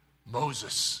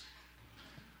 Moses,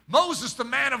 the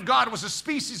man of God, was a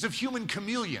species of human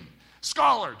chameleon.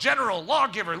 Scholar, general,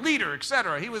 lawgiver, leader,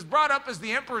 etc. He was brought up as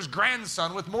the emperor's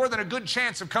grandson with more than a good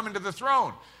chance of coming to the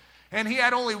throne. And he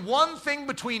had only one thing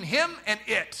between him and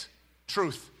it: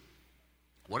 truth.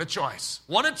 What a choice.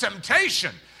 What a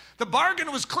temptation. The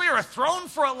bargain was clear: a throne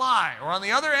for a lie. Or on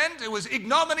the other end, it was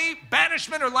ignominy,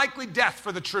 banishment, or likely death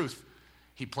for the truth.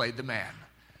 He played the man.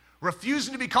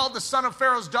 Refusing to be called the son of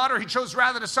Pharaoh's daughter, he chose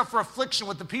rather to suffer affliction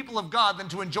with the people of God than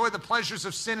to enjoy the pleasures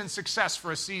of sin and success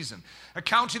for a season,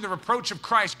 accounting the reproach of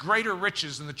Christ greater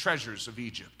riches than the treasures of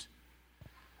Egypt.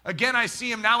 Again, I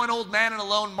see him, now an old man and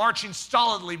alone, marching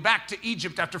stolidly back to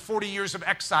Egypt after 40 years of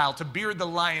exile to beard the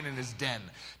lion in his den,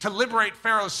 to liberate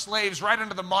Pharaoh's slaves right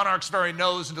under the monarch's very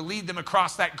nose and to lead them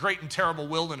across that great and terrible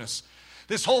wilderness.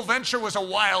 This whole venture was a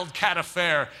wildcat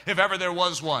affair, if ever there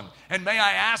was one. And may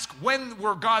I ask, when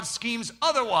were God's schemes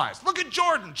otherwise? Look at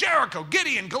Jordan, Jericho,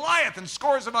 Gideon, Goliath, and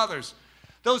scores of others.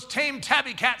 Those tame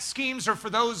tabby cat schemes are for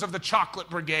those of the chocolate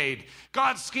brigade.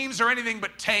 God's schemes are anything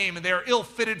but tame, and they are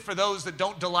ill-fitted for those that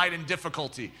don't delight in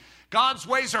difficulty. God's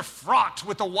ways are fraught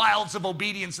with the wilds of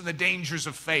obedience and the dangers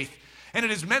of faith. And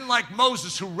it is men like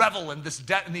Moses who revel in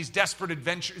these desperate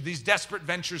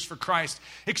ventures for Christ,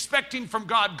 expecting from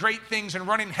God great things and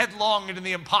running headlong into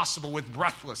the impossible with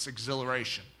breathless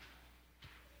exhilaration.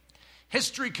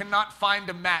 History cannot find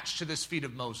a match to this feat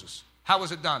of Moses. How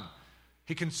was it done?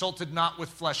 He consulted not with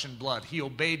flesh and blood. He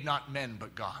obeyed not men,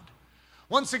 but God.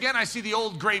 Once again, I see the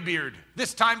old graybeard,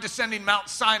 this time descending Mount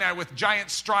Sinai with giant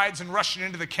strides and rushing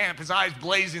into the camp, his eyes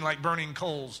blazing like burning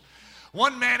coals.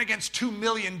 One man against 2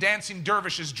 million dancing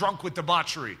dervishes drunk with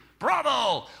debauchery.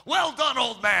 Bravo! Well done,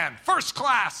 old man. First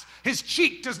class. His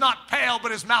cheek does not pale,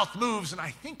 but his mouth moves, and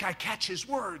I think I catch his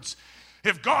words.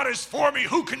 If God is for me,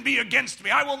 who can be against me?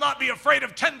 I will not be afraid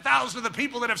of 10,000 of the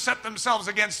people that have set themselves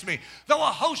against me. Though a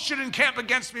host should encamp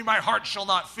against me, my heart shall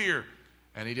not fear.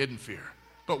 And he didn't fear,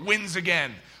 but wins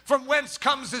again. From whence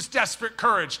comes this desperate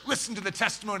courage? Listen to the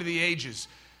testimony of the ages.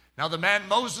 Now the man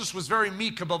Moses was very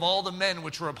meek above all the men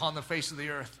which were upon the face of the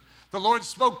earth. The Lord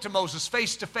spoke to Moses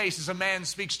face to face as a man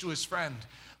speaks to his friend.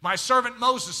 My servant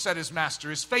Moses, said his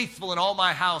master, is faithful in all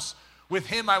my house. With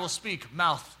him I will speak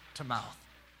mouth to mouth.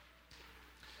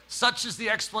 Such is the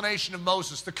explanation of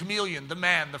Moses, the chameleon, the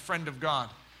man, the friend of God,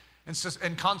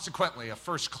 and consequently a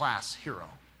first-class hero.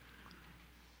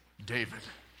 David.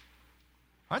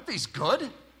 Aren't these good?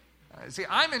 See,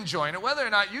 I'm enjoying it. Whether or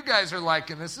not you guys are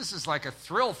liking this is like a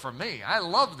thrill for me. I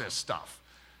love this stuff.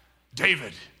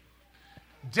 David,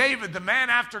 the man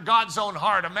after God's own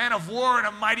heart, a man of war and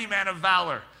a mighty man of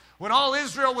valor. When all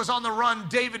Israel was on the run,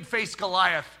 David faced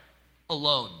Goliath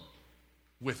alone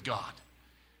with God.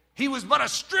 He was but a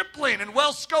stripling and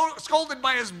well scolded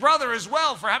by his brother as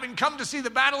well for having come to see the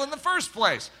battle in the first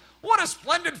place. What a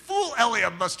splendid fool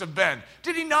Eliab must have been.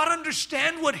 Did he not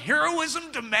understand what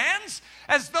heroism demands?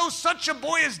 As though such a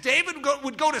boy as David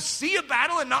would go to see a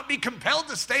battle and not be compelled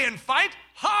to stay and fight?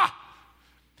 Ha!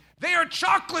 They are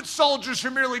chocolate soldiers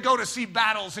who merely go to see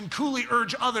battles and coolly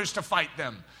urge others to fight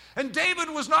them. And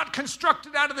David was not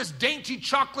constructed out of this dainty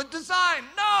chocolate design.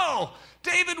 No!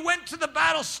 David went to the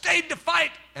battle, stayed to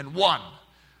fight, and won.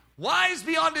 Wise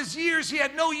beyond his years, he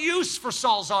had no use for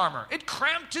Saul's armor. It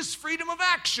cramped his freedom of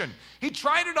action. He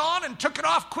tried it on and took it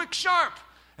off quick sharp.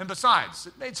 And besides,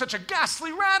 it made such a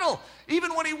ghastly rattle,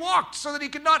 even when he walked, so that he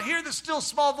could not hear the still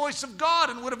small voice of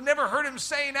God and would have never heard him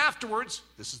saying afterwards,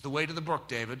 this is the way to the brook,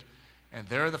 David, and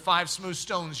there are the 5 smooth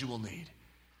stones you will need.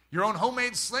 Your own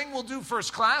homemade sling will do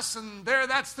first class, and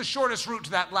that's the shortest route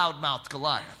to that loudmouthed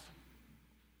Goliath.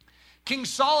 King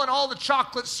Saul and all the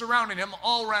chocolates surrounding him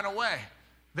all ran away.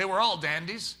 They were all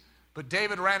dandies, but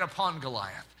David ran upon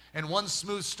Goliath, and one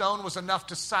smooth stone was enough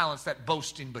to silence that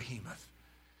boasting behemoth.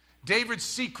 David's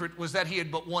secret was that he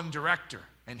had but one director,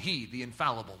 and he, the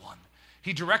infallible one.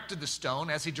 He directed the stone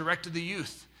as he directed the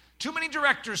youth. Too many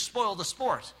directors spoil the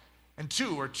sport, and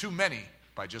two are too many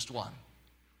by just one.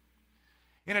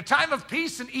 In a time of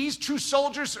peace and ease, true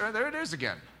soldiers, there it is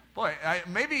again. Boy,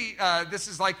 maybe this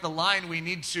is like the line we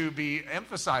need to be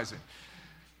emphasizing.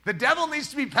 The devil needs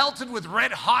to be pelted with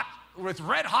red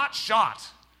hot shot.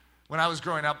 When I was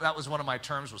growing up, that was one of my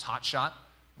terms, was hot shot.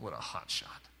 What a hot shot.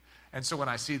 And so when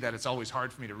I see that, it's always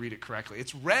hard for me to read it correctly.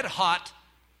 It's red hot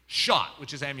shot,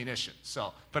 which is ammunition.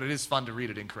 But it is fun to read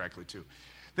it incorrectly too.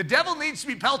 The devil needs to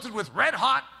be pelted with red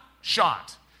hot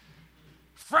shot.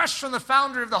 Fresh from the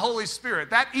founder of the Holy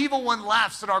Spirit. That evil one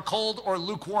laughs at our cold or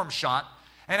lukewarm shot.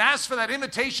 And as for that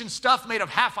imitation stuff made of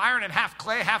half iron and half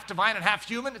clay, half divine and half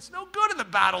human, it's no good in the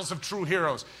battles of true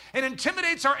heroes. It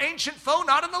intimidates our ancient foe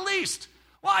not in the least.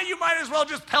 Why, you might as well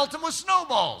just pelt him with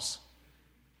snowballs.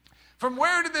 From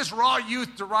where did this raw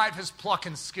youth derive his pluck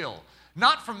and skill?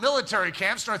 Not from military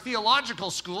camps, nor theological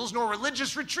schools, nor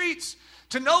religious retreats.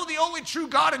 To know the only true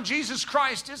God in Jesus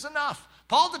Christ is enough.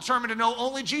 Paul determined to know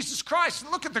only Jesus Christ,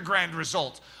 and look at the grand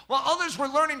result. While others were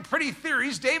learning pretty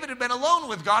theories, David had been alone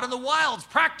with God in the wilds,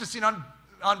 practicing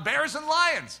on bears and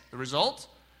lions. The result?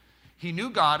 He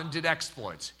knew God and did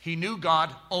exploits. He knew God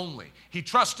only. He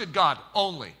trusted God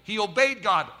only. He obeyed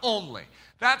God only.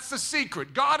 That's the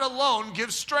secret. God alone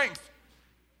gives strength.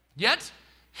 Yet,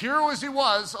 hero as he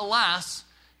was, alas,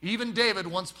 even David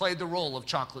once played the role of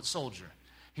chocolate soldier.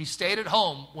 He stayed at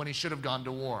home when he should have gone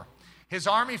to war. His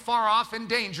army far off in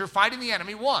danger, fighting the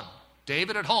enemy, won.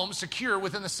 David at home, secure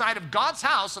within the sight of God's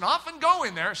house, and often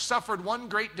going there, suffered one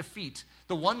great defeat,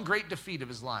 the one great defeat of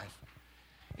his life.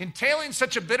 Entailing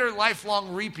such a bitter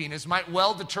lifelong reaping as might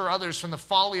well deter others from the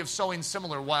folly of sowing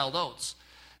similar wild oats.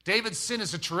 David's sin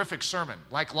is a terrific sermon,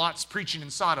 like Lot's preaching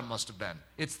in Sodom must have been.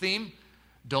 Its theme,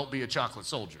 don't be a chocolate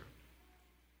soldier.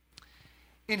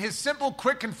 In his simple,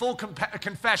 quick, and full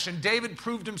confession, David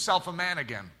proved himself a man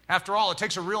again. After all, it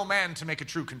takes a real man to make a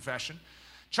true confession.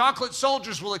 Chocolate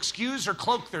soldiers will excuse or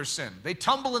cloak their sin. They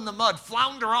tumble in the mud,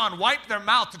 flounder on, wipe their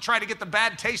mouth to try to get the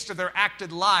bad taste of their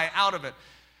acted lie out of it,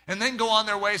 and then go on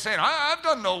their way saying, I've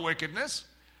done no wickedness.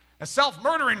 A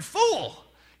self-murdering fool,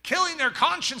 killing their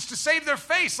conscience to save their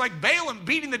face, like Balaam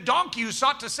beating the donkey who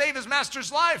sought to save his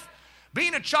master's life.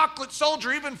 Being a chocolate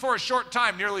soldier, even for a short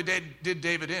time, nearly did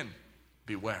David in.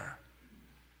 Beware.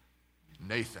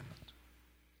 Nathan.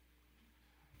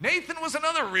 Nathan was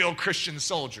another real Christian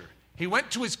soldier. He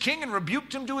went to his king and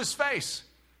rebuked him to his face.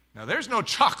 Now, there's no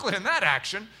chocolate in that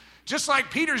action. Just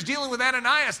like Peter's dealing with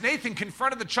Ananias, Nathan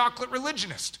confronted the chocolate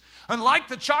religionist. Unlike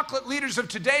the chocolate leaders of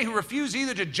today who refuse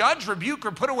either to judge, rebuke,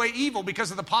 or put away evil because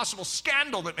of the possible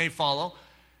scandal that may follow,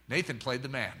 Nathan played the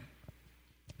man.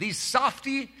 These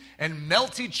softy and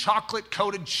melty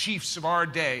chocolate-coated chiefs of our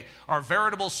day are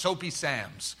veritable soapy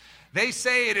Sams. They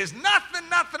say it is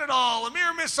nothing at all, a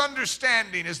mere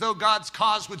misunderstanding, as though God's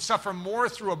cause would suffer more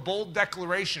through a bold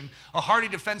declaration, a hearty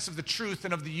defense of the truth,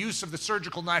 and of the use of the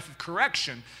surgical knife of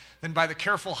correction than by the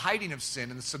careful hiding of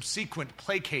sin and the subsequent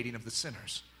placating of the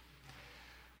sinners.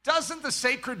 Doesn't the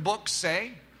sacred book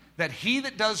say that he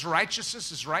that does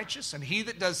righteousness is righteous, and he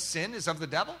that does sin is of the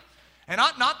devil? And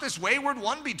ought not this wayward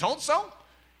one be told so?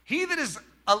 He that is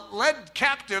led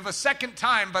captive a second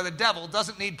time by the devil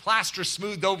doesn't need plaster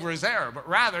smoothed over his error, but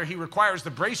rather he requires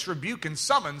the brace, rebuke, and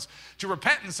summons to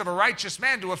repentance of a righteous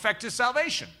man to effect his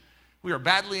salvation. We are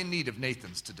badly in need of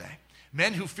Nathans today.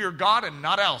 Men who fear God and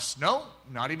not else. No,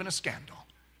 not even a scandal.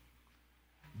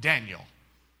 Daniel.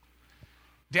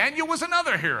 Daniel was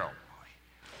another hero.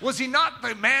 Was he not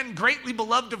the man greatly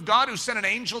beloved of God who sent an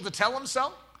angel to tell him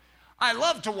so? I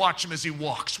love to watch him as he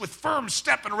walks, with firm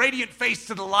step and radiant face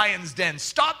to the lion's den,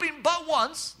 stopping but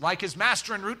once, like his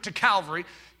master en route to Calvary,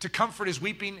 to comfort his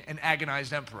weeping and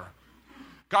agonized emperor.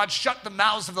 God shut the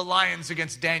mouths of the lions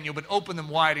against Daniel, but opened them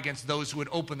wide against those who would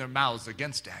open their mouths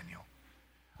against Daniel.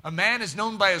 A man is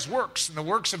known by his works, and the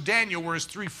works of Daniel were his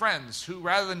three friends, who,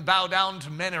 rather than bow down to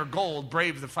men or gold,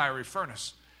 braved the fiery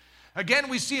furnace. Again,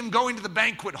 we see him going to the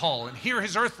banquet hall and hear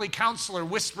his earthly counselor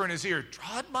whisper in his ear,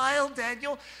 "Draw it mild,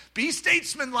 Daniel. Be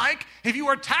statesmanlike. If you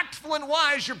are tactful and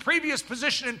wise, your previous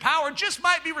position and power just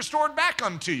might be restored back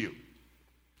unto you."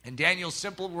 And Daniel's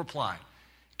simple reply,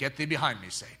 "Get thee behind me,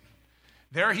 Satan."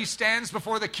 There he stands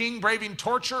before the king, braving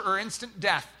torture or instant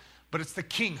death, but it's the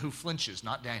king who flinches,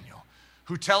 not Daniel,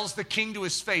 who tells the king to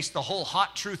his face the whole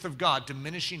hot truth of God,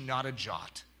 diminishing not a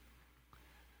jot.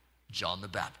 John the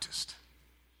Baptist.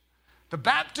 The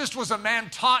Baptist was a man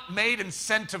taught, made, and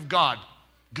sent of God.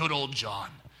 Good old John.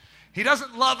 He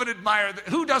doesn't love and admire.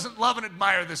 Who doesn't love and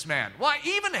admire this man? Why,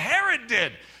 even Herod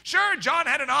did. Sure, John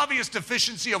had an obvious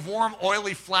deficiency of warm,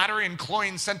 oily flattery and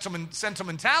cloying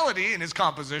sentimentality in his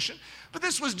composition, but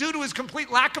this was due to his complete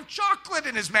lack of chocolate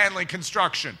in his manly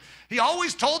construction. He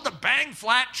always told the bang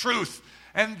flat truth,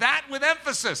 and that with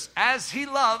emphasis. As he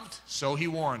loved, so he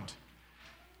warned.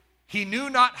 He knew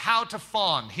not how to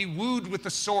fawn. He wooed with the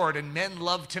sword, and men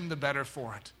loved him the better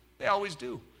for it. They always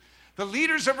do. The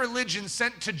leaders of religion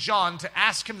sent to John to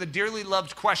ask him the dearly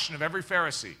loved question of every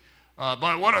Pharisee.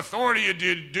 By what authority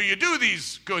do you do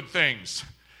these good things?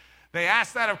 They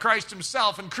asked that of Christ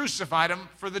himself and crucified him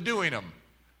for the doing them.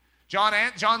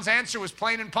 John's answer was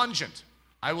plain and pungent.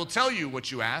 I will tell you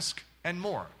what you ask and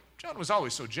more. John was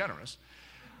always so generous.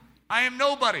 I am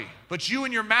nobody, but you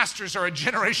and your masters are a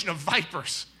generation of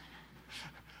vipers.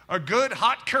 A good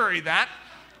hot curry, that.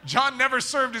 John never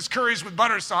served his curries with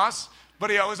butter sauce, but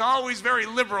he was always very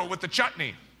liberal with the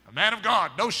chutney. A man of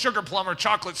God, no sugar plum or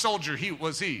chocolate soldier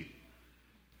was he.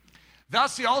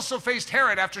 Thus he also faced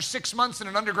Herod after 6 months in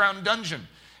an underground dungeon.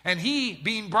 And he,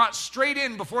 being brought straight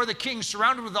in before the king,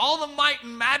 surrounded with all the might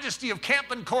and majesty of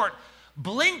camp and court,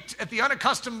 blinked at the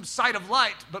unaccustomed sight of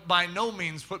light, but by no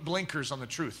means put blinkers on the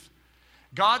truth.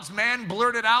 God's man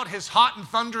blurted out his hot and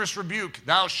thunderous rebuke,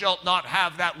 thou shalt not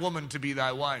have that woman to be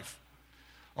thy wife.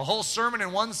 A whole sermon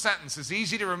in one sentence, as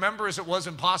easy to remember as it was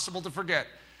impossible to forget.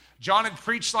 John had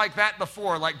preached like that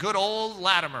before, like good old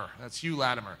Latimer. That's Hugh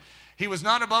Latimer. He was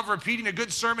not above repeating a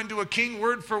good sermon to a king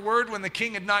word for word when the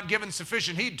king had not given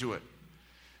sufficient heed to it.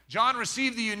 John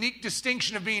received the unique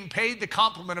distinction of being paid the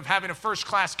compliment of having a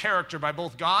first-class character by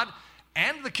both God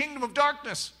and the kingdom of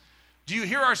darkness. Do you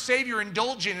hear our Savior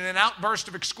indulging in an outburst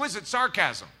of exquisite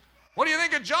sarcasm? What do you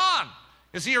think of John?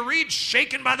 Is he a reed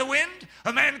shaken by the wind?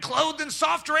 A man clothed in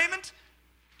soft raiment?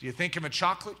 Do you think him a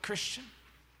chocolate Christian?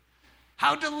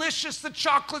 How delicious the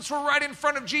chocolates were right in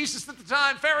front of Jesus at the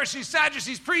time. Pharisees,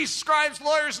 Sadducees, priests, scribes,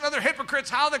 lawyers, and other hypocrites.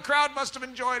 How the crowd must have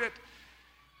enjoyed it.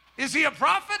 Is he a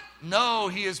prophet? No,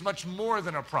 he is much more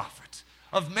than a prophet.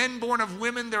 Of men born of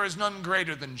women, there is none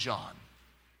greater than John.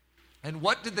 And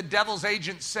what did the devil's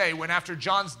agent say when after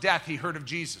John's death he heard of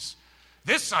Jesus?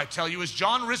 This, I tell you, is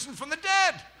John risen from the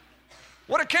dead.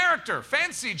 What a character.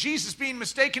 Fancy Jesus being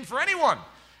mistaken for anyone.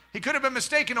 He could have been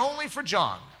mistaken only for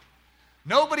John.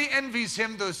 Nobody envies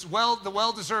him the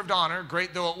well-deserved honor,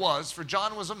 great though it was, for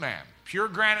John was a man, pure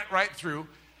granite right through,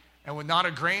 and with not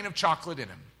a grain of chocolate in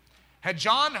him. Had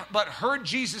John but heard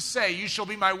Jesus say, you shall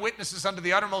be my witnesses unto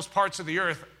the uttermost parts of the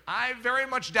earth, I very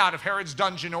much doubt if Herod's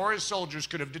dungeon or his soldiers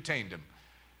could have detained him.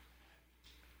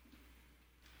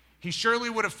 He surely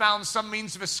would have found some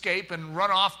means of escape and run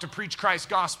off to preach Christ's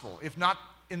gospel, if not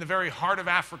in the very heart of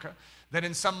Africa, then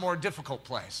in some more difficult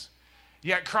place.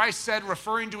 Yet Christ said,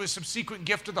 referring to his subsequent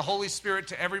gift of the Holy Spirit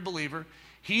to every believer,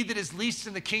 he that is least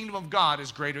in the kingdom of God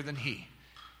is greater than he,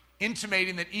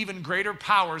 intimating that even greater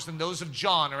powers than those of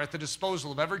John are at the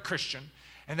disposal of every Christian,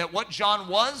 and that what John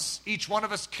was, each one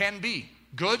of us can be,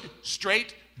 good,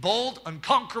 straight, bold,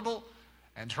 unconquerable,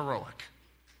 and heroic.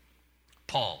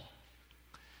 Paul.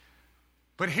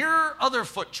 But here are other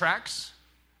foot tracks,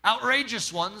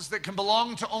 outrageous ones that can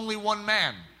belong to only one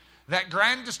man, that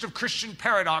grandest of Christian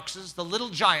paradoxes, the little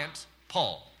giant,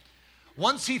 Paul.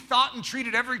 Once he thought and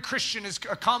treated every Christian as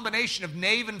a combination of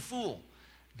knave and fool.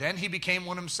 Then he became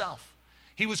one himself.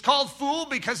 He was called fool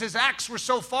because his acts were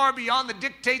so far beyond the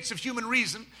dictates of human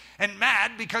reason, and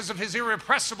mad because of his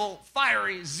irrepressible,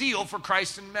 fiery zeal for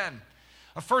Christ and men.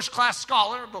 A first-class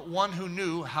scholar, but one who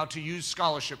knew how to use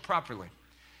scholarship properly.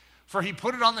 For he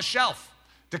put it on the shelf,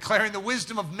 declaring the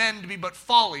wisdom of men to be but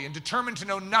folly, and determined to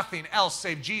know nothing else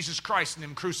save Jesus Christ and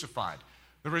him crucified.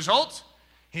 The result?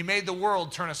 He made the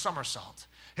world turn a somersault.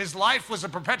 His life was a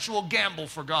perpetual gamble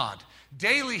for God.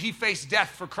 Daily he faced death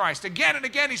for Christ. Again and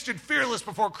again he stood fearless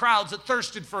before crowds that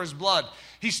thirsted for his blood.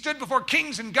 He stood before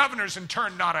kings and governors and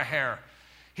turned not a hair.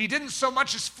 He didn't so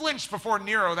much as flinch before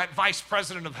Nero, that vice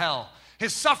president of hell.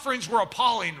 His sufferings were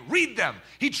appalling. Read them.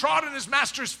 He trod in his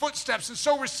master's footsteps and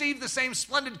so received the same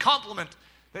splendid compliment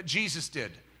that Jesus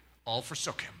did. All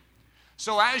forsook him.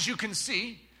 So as you can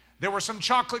see, there were some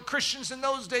chocolate Christians in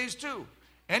those days too.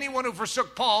 Anyone who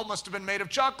forsook Paul must have been made of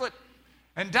chocolate.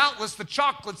 And doubtless the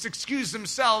chocolates excuse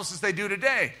themselves as they do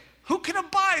today. Who can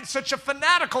abide such a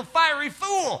fanatical, fiery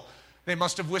fool? They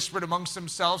must have whispered amongst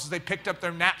themselves as they picked up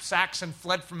their knapsacks and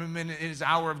fled from him in his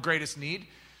hour of greatest need.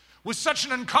 With such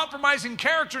an uncompromising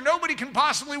character, nobody can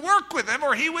possibly work with him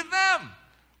or he with them.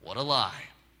 What a lie.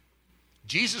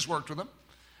 Jesus worked with them,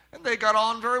 and they got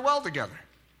on very well together.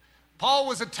 Paul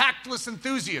was a tactless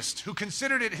enthusiast who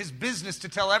considered it his business to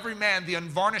tell every man the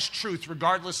unvarnished truth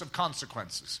regardless of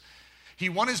consequences. He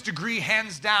won his degree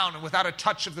hands down and without a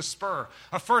touch of the spur.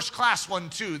 A first-class one,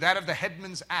 too, that of the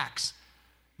headman's axe,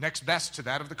 next best to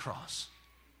that of the cross.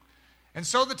 And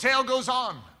so the tale goes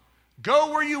on.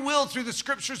 Go where you will through the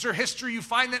scriptures or history, you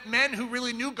find that men who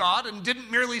really knew God and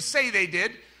didn't merely say they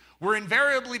did were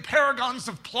invariably paragons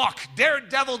of pluck,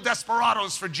 daredevil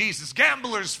desperados for Jesus,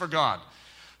 gamblers for God.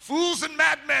 Fools and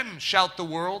madmen, shout the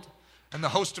world, and the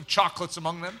host of chocolates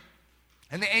among them.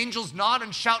 And the angels nod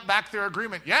and shout back their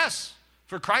agreement. Yes,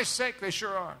 for Christ's sake, they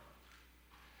sure are.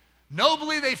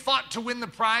 Nobly they fought to win the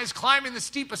prize, climbing the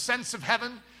steep ascents of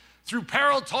heaven. Through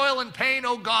peril, toil, and pain,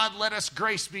 O God, let us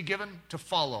grace be given to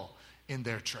follow in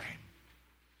their train.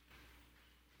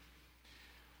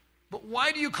 But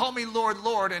why do you call me Lord,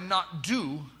 Lord, and not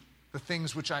do the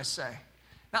things which I say?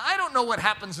 Now, I don't know what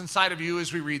happens inside of you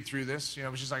as we read through this.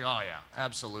 It's just like, oh yeah,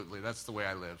 absolutely, that's the way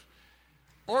I live.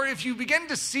 Or if you begin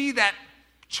to see that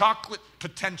chocolate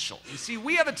potential. You see,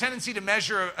 we have a tendency to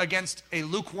measure against a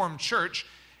lukewarm church,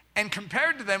 and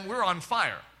compared to them, we're on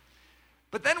fire.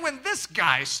 But then when this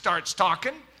guy starts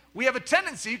talking, we have a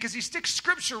tendency, because he sticks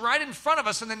scripture right in front of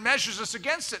us and then measures us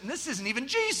against it. And this isn't even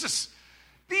Jesus.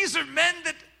 These are men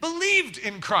that believed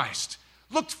in Christ,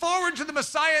 looked forward to the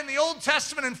Messiah in the Old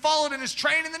Testament and followed in his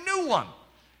train in the new one.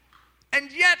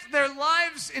 And yet their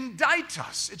lives indict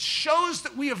us. It shows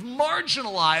that we have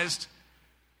marginalized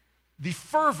the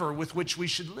fervor with which we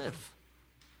should live.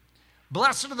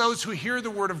 Blessed are those who hear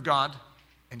the word of God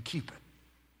and keep it.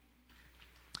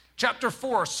 Chapter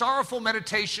 4, sorrowful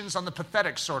meditations on the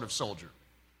pathetic sort of soldier.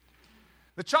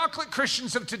 The chocolate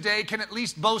Christians of today can at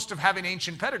least boast of having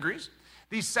ancient pedigrees.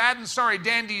 These sad and sorry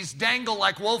dandies dangle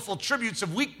like woeful tributes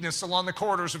of weakness along the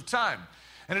corridors of time.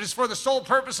 And it is for the sole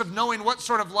purpose of knowing what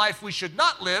sort of life we should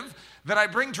not live that I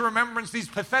bring to remembrance these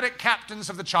pathetic captains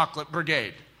of the chocolate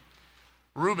brigade.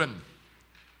 Reuben.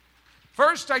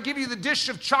 First, I give you the dish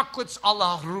of chocolates a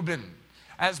la Reuben,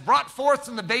 as brought forth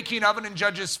in the baking oven in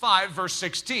Judges 5, verse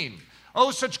 16.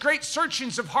 Oh, such great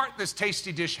searchings of heart this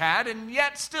tasty dish had, and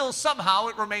yet still somehow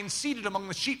it remained seated among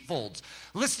the sheepfolds,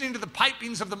 listening to the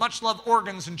pipings of the much-loved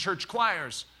organs in church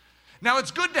choirs. Now,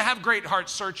 it's good to have great heart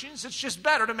searchings. It's just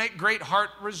better to make great heart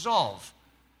resolve.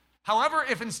 However,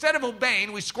 if instead of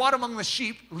obeying, we squat among the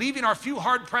sheep, leaving our few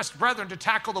hard-pressed brethren to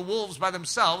tackle the wolves by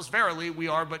themselves, verily, we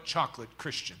are but chocolate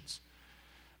Christians.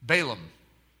 Balaam.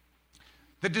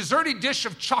 The deserty dish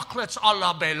of chocolates a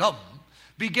la Balaam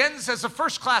begins as a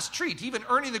first-class treat, even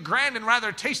earning the grand and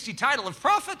rather tasty title of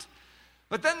prophet.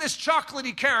 But then this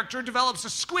chocolatey character develops a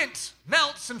squint,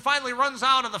 melts, and finally runs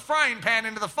out of the frying pan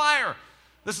into the fire.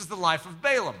 This is the life of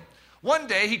Balaam. One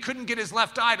day, he couldn't get his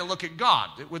left eye to look at God.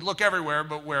 It would look everywhere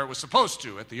but where it was supposed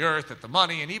to, at the earth, at the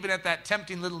money, and even at that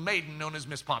tempting little maiden known as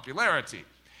Miss Popularity.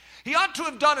 He ought to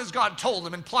have done as God told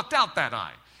him and plucked out that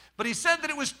eye. But he said that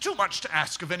it was too much to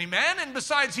ask of any man, and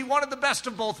besides, he wanted the best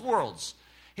of both worlds.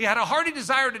 He had a hearty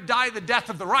desire to die the death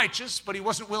of the righteous, but he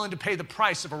wasn't willing to pay the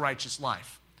price of a righteous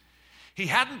life. He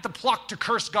hadn't the pluck to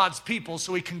curse God's people,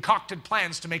 so he concocted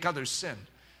plans to make others sin.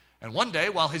 And one day,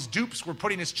 while his dupes were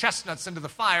putting his chestnuts into the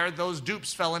fire, those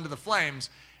dupes fell into the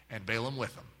flames, and Balaam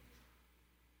with them.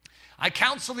 I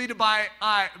counsel thee to buy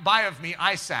of me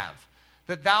eye salve,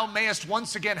 that thou mayest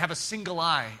once again have a single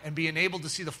eye and be enabled to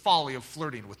see the folly of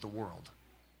flirting with the world.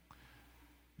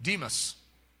 Demas.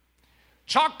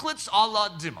 Chocolates a la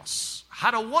Demas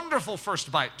had a wonderful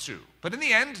first bite too, but in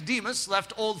the end, Demas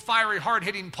left old fiery,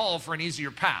 hard-hitting Paul for an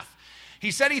easier path.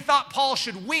 He said he thought Paul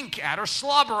should wink at or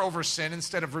slobber over sin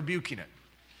instead of rebuking it.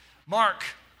 Mark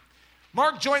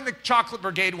joined the chocolate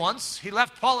brigade once. He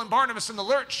left Paul and Barnabas in the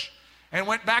lurch and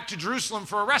went back to Jerusalem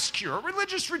for a rest cure, a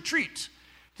religious retreat.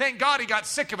 Thank God he got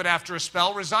sick of it after a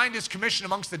spell, resigned his commission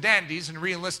amongst the dandies, and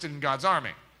re-enlisted in God's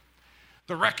army.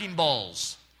 The wrecking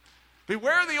balls.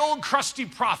 Beware the old crusty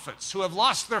prophets who have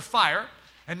lost their fire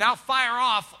and now fire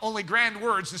off only grand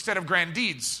words instead of grand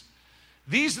deeds.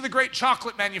 These are the great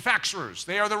chocolate manufacturers.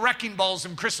 They are the wrecking balls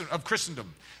of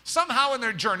Christendom. Somehow in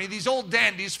their journey, these old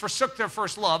dandies forsook their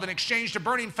first love and exchanged a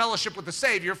burning fellowship with the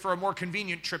Savior for a more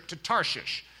convenient trip to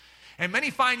Tarshish. And many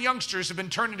fine youngsters have been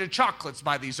turned into chocolates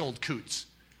by these old coots.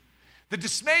 The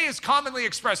dismay is commonly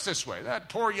expressed this way. That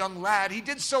poor young lad, he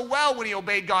did so well when he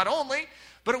obeyed God only,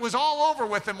 but it was all over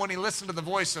with him when he listened to the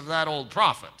voice of that old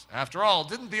prophet. After all,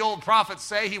 didn't the old prophet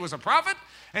say he was a prophet?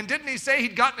 And didn't he say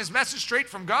he'd gotten his message straight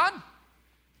from God?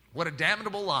 What a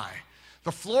damnable lie.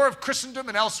 The floor of Christendom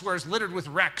and elsewhere is littered with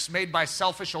wrecks made by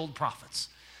selfish old prophets.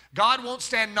 God won't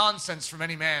stand nonsense from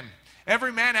any man.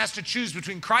 Every man has to choose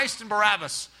between Christ and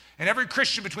Barabbas. and every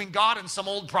Christian between God and some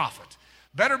old prophet.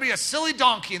 Better be a silly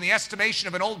donkey in the estimation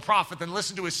of an old prophet than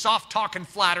listen to his soft talk and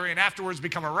flattery and afterwards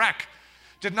become a wreck.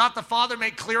 Did not the Father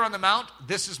make clear on the mount,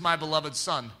 "This is my beloved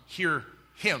Son, hear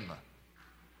him"?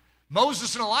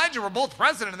 Moses and Elijah were both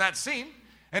present in that scene,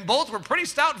 and both were pretty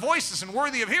stout voices and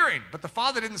worthy of hearing. But the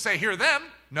Father didn't say, "Hear them."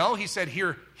 No, he said,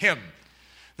 "Hear him."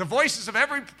 The voices of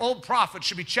every old prophet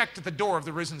should be checked at the door of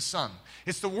the risen Son.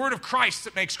 It's the word of Christ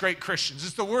that makes great Christians.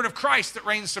 It's the word of Christ that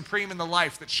reigns supreme in the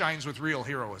life that shines with real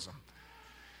heroism.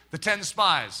 The 10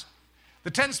 spies.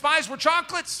 The 10 spies were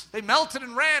chocolates. They melted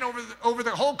and ran over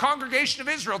the whole congregation of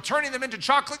Israel, turning them into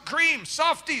chocolate cream,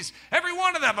 softies, every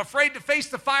one of them afraid to face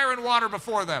the fire and water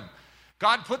before them.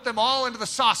 God put them all into the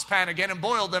saucepan again and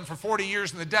boiled them for 40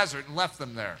 years in the desert and left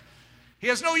them there. He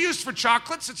has no use for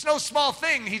chocolates. It's no small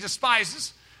thing he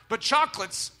despises. But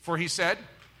chocolates, for he said,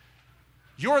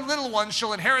 "Your little ones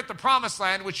shall inherit the promised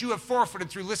land which you have forfeited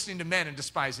through listening to men and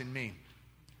despising me."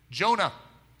 Jonah.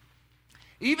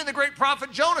 Even the great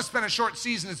prophet Jonah spent a short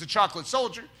season as a chocolate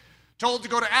soldier. Told to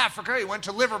go to Africa, he went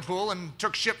to Liverpool and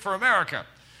took ship for America.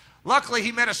 Luckily,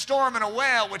 he met a storm and a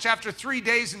whale, which after 3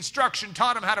 days' instruction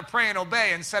taught him how to pray and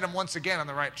obey and set him once again on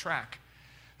the right track.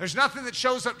 There's nothing that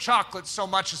shows up chocolates so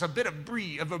much as a bit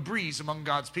of a breeze among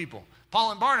God's people.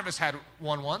 Paul and Barnabas had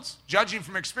one once. Judging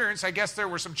from experience, I guess there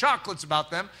were some chocolates about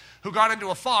them who got into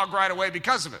a fog right away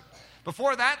because of it.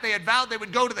 Before that, they had vowed they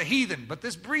would go to the heathen, but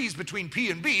this breeze between P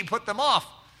and B put them off.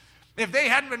 If they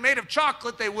hadn't been made of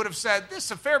chocolate, they would have said,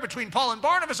 "This affair between Paul and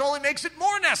Barnabas only makes it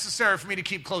more necessary for me to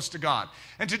keep close to God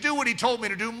and to do what he told me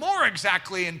to do more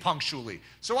exactly and punctually.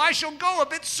 So I shall go a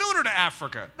bit sooner to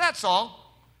Africa. That's all."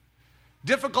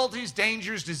 Difficulties,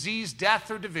 dangers, disease, death,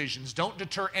 or divisions don't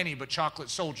deter any but chocolate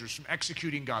soldiers from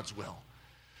executing God's will.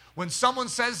 When someone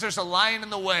says there's a lion in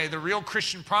the way, the real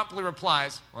Christian promptly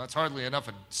replies, "Well, that's hardly enough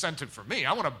incentive for me.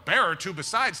 I want a bear or two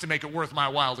besides to make it worth my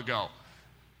while to go."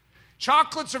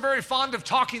 Chocolates are very fond of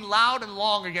talking loud and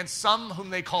long against some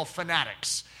whom they call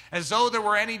fanatics, as though there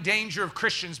were any danger of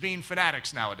Christians being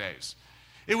fanatics nowadays.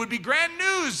 It would be grand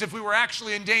news if we were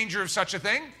actually in danger of such a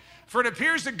thing, for it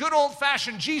appears that good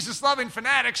old-fashioned Jesus-loving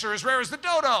fanatics are as rare as the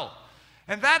dodo.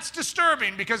 And that's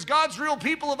disturbing because God's real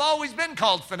people have always been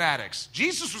called fanatics.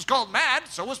 Jesus was called mad,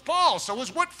 so was Paul, so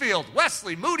was Whitefield,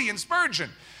 Wesley, Moody, and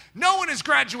Spurgeon. No one has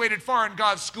graduated far in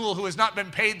God's school who has not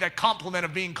been paid that compliment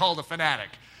of being called a fanatic.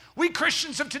 We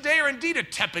Christians of today are indeed a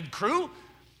tepid crew.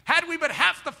 Had we but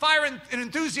half the fire and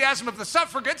enthusiasm of the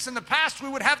suffragettes in the past, we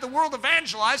would have the world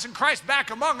evangelized and Christ back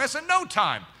among us in no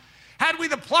time. Had we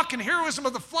the pluck and heroism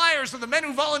of the flyers, of the men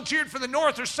who volunteered for the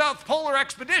North or South Polar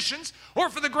expeditions, or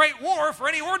for the Great War, or for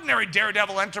any ordinary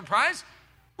daredevil enterprise,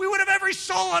 we would have every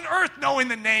soul on earth knowing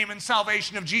the name and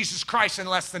salvation of Jesus Christ in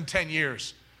less than 10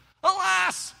 years.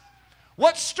 Alas!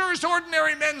 What stirs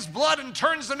ordinary men's blood and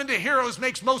turns them into heroes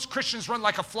makes most Christians run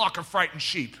like a flock of frightened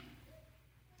sheep.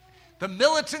 The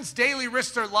militants daily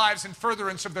risk their lives in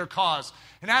furtherance of their cause,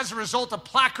 and as a result, a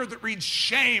placard that reads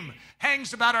 "Shame"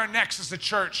 hangs about our necks as a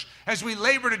church as we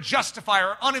labor to justify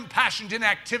our unimpassioned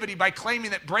inactivity by claiming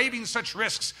that braving such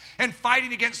risks and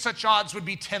fighting against such odds would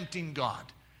be tempting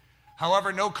God.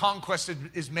 However, no conquest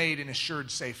is made in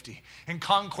assured safety, and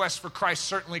conquest for Christ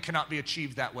certainly cannot be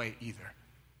achieved that way either.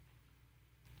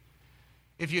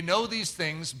 If you know these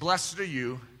things, blessed are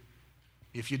you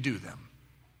if you do them.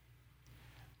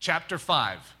 Chapter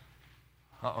 5.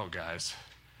 Uh-oh, guys.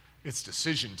 It's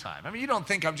decision time. I mean, you don't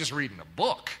think I'm just reading a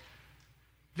book.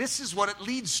 This is what it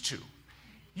leads to.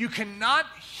 You cannot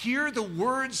hear the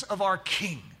words of our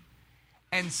King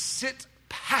and sit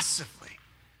passively.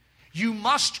 You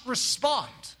must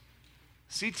respond.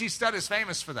 C.T. Studd is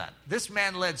famous for that. This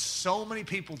man led so many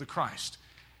people to Christ.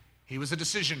 He was a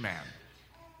decision man.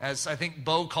 As I think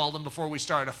Bo called him before we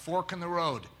started, a fork in the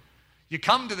road. You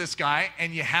come to this guy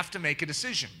and you have to make a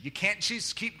decision. You can't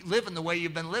just keep living the way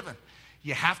you've been living.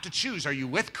 You have to choose. Are you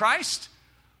with Christ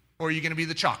or are you going to be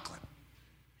the chocolate?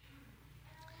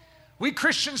 We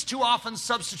Christians too often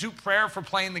substitute prayer for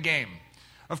playing the game.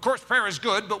 Of course, prayer is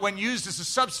good, but when used as a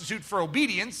substitute for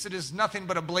obedience, it is nothing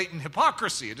but a blatant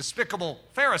hypocrisy, a despicable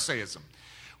Pharisaism.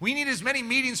 We need as many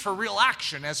meetings for real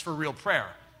action as for real prayer,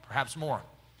 perhaps more.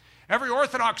 Every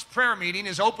Orthodox prayer meeting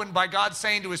is opened by God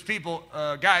saying to his people,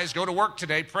 guys, go to work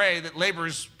today, pray that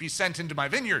laborers be sent into my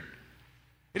vineyard.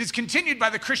 It is continued by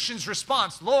the Christian's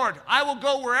response, Lord, I will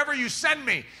go wherever you send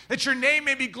me, that your name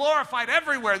may be glorified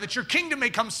everywhere, that your kingdom may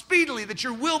come speedily, that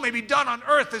your will may be done on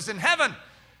earth as in heaven.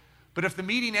 But if the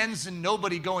meeting ends in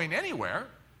nobody going anywhere,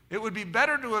 it would be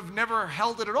better to have never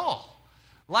held it at all.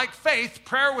 Like faith,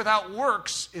 prayer without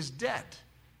works is dead.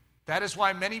 That is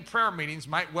why many prayer meetings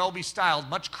might well be styled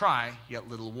much cry, yet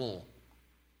little wool.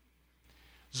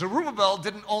 Zerubbabel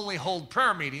didn't only hold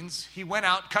prayer meetings, he went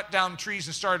out, cut down trees,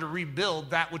 and started to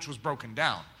rebuild that which was broken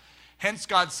down. Hence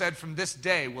God said, "From this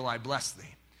day will I bless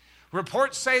thee."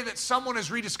 Reports say that someone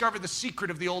has rediscovered the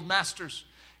secret of the old masters.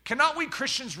 Cannot we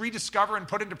Christians rediscover and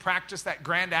put into practice that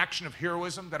grand action of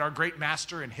heroism that our great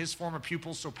master and his former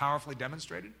pupils so powerfully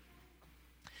demonstrated?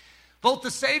 Both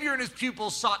the Savior and his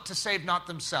pupils sought to save not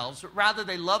themselves, but rather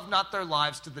they loved not their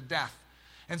lives to the death,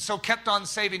 and so kept on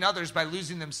saving others by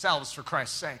losing themselves for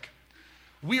Christ's sake.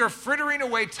 We are frittering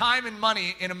away time and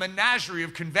money in a menagerie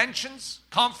of conventions,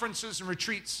 conferences, and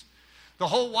retreats. The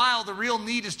whole while, the real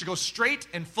need is to go straight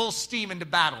and full steam into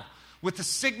battle, with the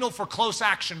signal for close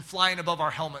action flying above our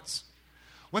helmets.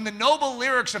 When the noble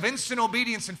lyrics of instant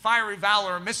obedience and fiery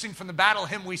valor are missing from the battle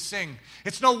hymn we sing,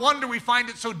 it's no wonder we find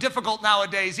it so difficult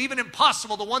nowadays, even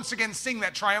impossible, to once again sing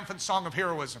that triumphant song of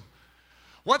heroism.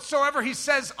 Whatsoever he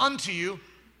says unto you,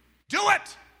 do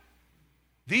it!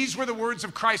 These were the words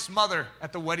of Christ's mother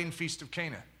at the wedding feast of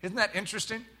Cana. Isn't that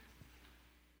interesting?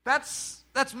 That's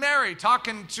Mary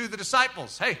talking to the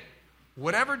disciples. Hey,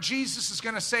 whatever Jesus is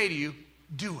going to say to you,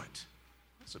 do it.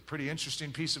 That's a pretty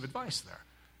interesting piece of advice there.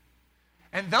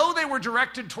 And though they were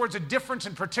directed towards a different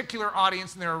and particular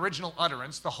audience in their original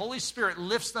utterance, the Holy Spirit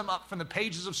lifts them up from the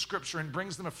pages of Scripture and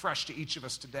brings them afresh to each of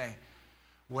us today.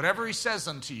 Whatever he says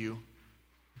unto you,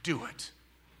 do it.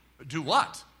 Do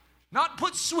what? Not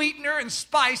put sweetener and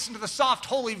spice into the soft,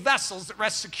 holy vessels that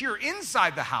rest secure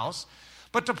inside the house,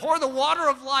 but to pour the water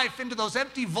of life into those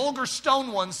empty, vulgar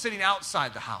stone ones sitting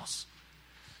outside the house.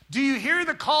 Do you hear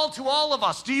the call to all of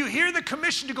us? Do you hear the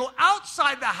commission to go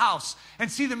outside the house and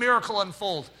see the miracle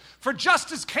unfold? For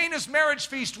just as Cana's marriage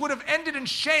feast would have ended in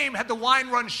shame had the wine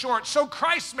run short, so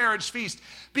Christ's marriage feast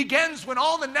begins when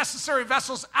all the necessary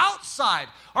vessels outside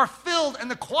are filled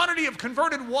and the quantity of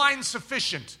converted wine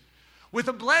sufficient, with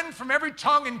a blend from every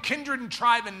tongue and kindred and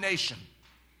tribe and nation.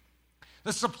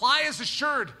 The supply is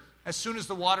assured as soon as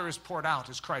the water is poured out,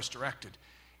 as Christ directed,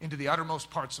 into the uttermost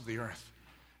parts of the earth.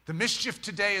 The mischief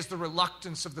today is the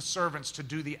reluctance of the servants to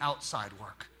do the outside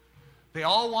work. They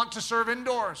all want to serve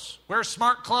indoors, wear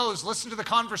smart clothes, listen to the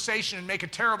conversation, and make a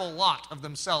terrible lot of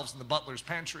themselves in the butler's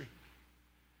pantry.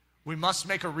 We must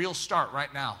make a real start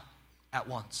right now, at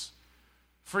once.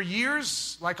 For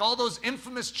years, like all those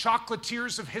infamous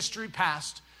chocolatiers of history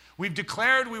past, we've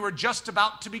declared we were just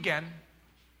about to begin,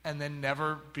 and then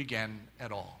never began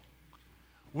at all.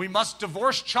 We must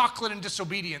divorce chocolate and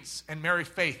disobedience and marry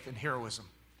faith and heroism.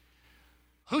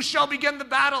 Who shall begin the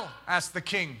battle? Asked the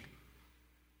king.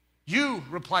 You,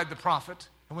 replied the prophet.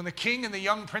 And when the king and the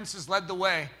young princes led the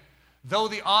way, though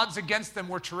the odds against them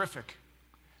were terrific,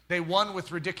 they won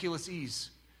with ridiculous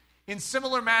ease. In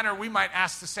similar manner, we might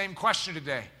ask the same question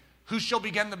today. Who shall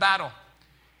begin the battle?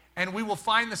 And we will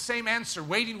find the same answer,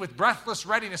 waiting with breathless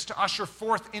readiness to usher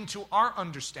forth into our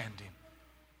understanding.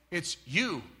 It's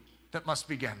you that must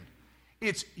begin.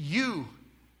 It's you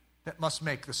that must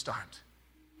make the start.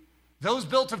 Those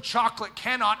built of chocolate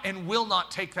cannot and will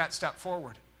not take that step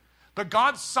forward. But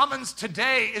God's summons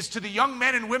today is to the young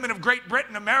men and women of Great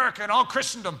Britain, America, and all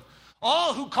Christendom,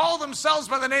 all who call themselves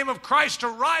by the name of Christ, to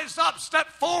rise up, step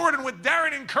forward, and with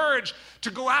daring and courage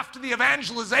to go after the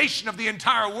evangelization of the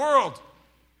entire world.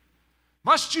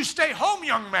 Must you stay home,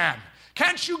 young man?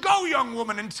 Can't you go, young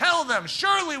woman, and tell them,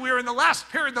 surely we are in the last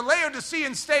period, the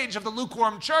Laodicean stage of the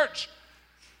lukewarm church.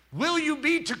 Will you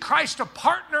be to Christ a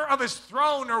partner of his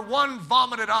throne or one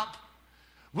vomited up?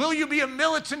 Will you be a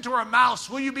militant or a mouse?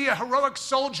 Will you be a heroic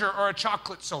soldier or a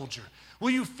chocolate soldier? Will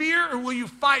you fear or will you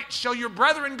fight? Shall your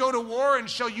brethren go to war and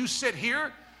shall you sit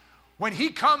here? When he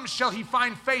comes, shall he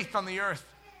find faith on the earth?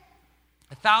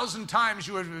 1,000 times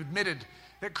you have admitted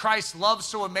that Christ's love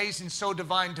so amazing, so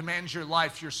divine, demands your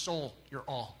life, your soul, your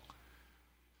all.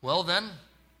 Well then,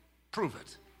 prove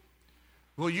it.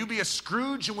 Will you be a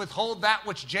Scrooge and withhold that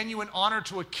which genuine honor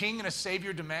to a king and a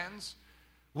savior demands?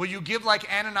 Will you give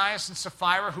like Ananias and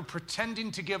Sapphira, who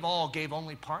pretending to give all, gave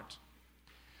only part?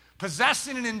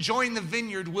 Possessing and enjoying the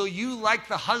vineyard, will you, like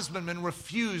the husbandman,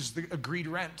 refuse the agreed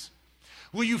rent?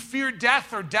 Will you fear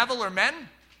death or devil or men?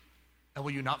 And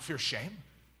will you not fear shame?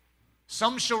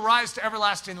 Some shall rise to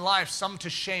everlasting life, some to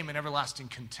shame and everlasting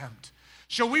contempt.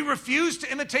 Shall we refuse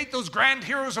to imitate those grand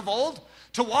heroes of old,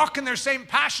 to walk in their same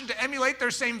passion, to emulate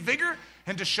their same vigor,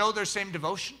 and to show their same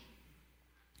devotion?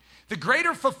 The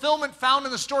greater fulfillment found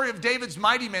in the story of David's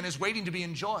mighty men is waiting to be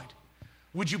enjoyed.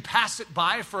 Would you pass it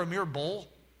by for a mere bowl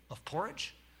of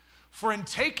porridge? For in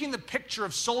taking the picture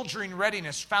of soldiering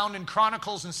readiness found in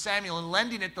Chronicles and Samuel and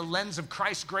lending it the lens of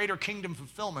Christ's greater kingdom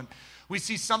fulfillment, we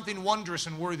see something wondrous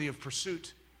and worthy of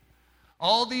pursuit.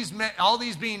 All these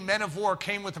being men of war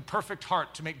came with a perfect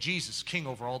heart to make Jesus king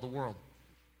over all the world.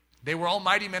 They were all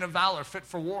mighty men of valor, fit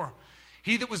for war.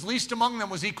 He that was least among them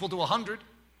was equal to 100,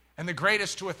 and the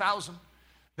greatest to 1,000.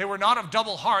 They were not of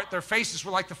double heart. Their faces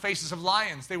were like the faces of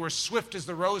lions. They were swift as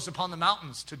the roes upon the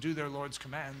mountains to do their Lord's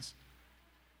commands.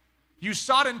 You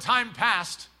sought in time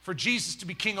past for Jesus to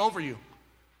be king over you.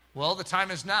 Well, the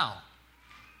time is now.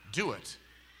 Do it.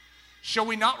 Shall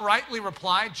we not rightly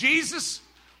reply, Jesus,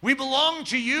 we belong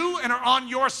to you and are on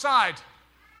your side.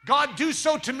 God, do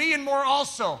so to me and more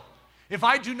also, if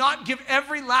I do not give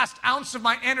every last ounce of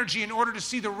my energy in order to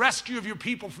see the rescue of your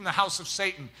people from the house of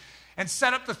Satan and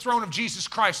set up the throne of Jesus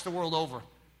Christ the world over.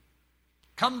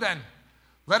 Come then,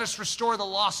 let us restore the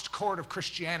lost cord of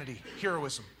Christianity,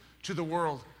 heroism, to the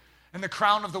world, and the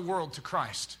crown of the world to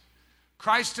Christ.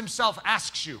 Christ himself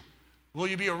asks you, will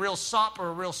you be a real sop or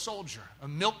a real soldier, a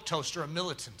milquetoast or a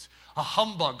militant, a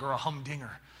humbug or a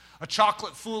humdinger, a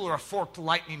chocolate fool or a forked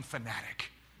lightning fanatic?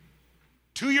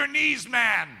 To your knees,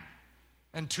 man,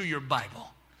 and to your Bible.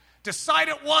 Decide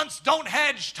at once, don't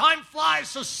hedge. Time flies,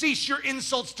 so cease your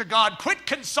insults to God. Quit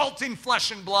consulting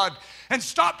flesh and blood, and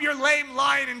stop your lame,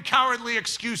 lying, and cowardly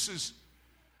excuses.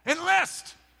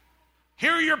 Enlist.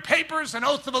 Here are your papers and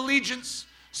oath of allegiance.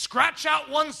 Scratch out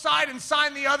one side and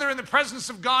sign the other in the presence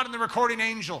of God and the recording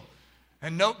angel.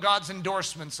 And note God's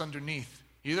endorsements underneath.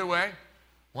 Either way,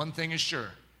 one thing is sure.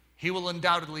 He will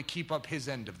undoubtedly keep up his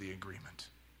end of the agreement.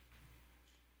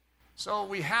 So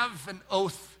we have an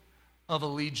oath of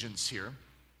allegiance here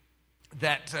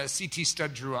that C.T.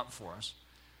 Studd drew up for us.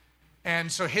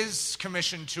 And so his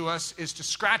commission to us is to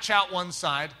scratch out one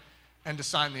side and to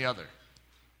sign the other.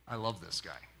 I love this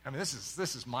guy. I mean, this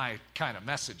is my kind of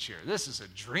message here. This is a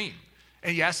dream.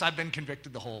 And yes, I've been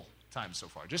convicted the whole time so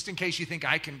far. Just in case you think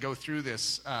I can go through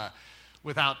this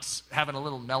without having a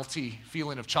little melty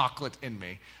feeling of chocolate in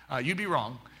me, you'd be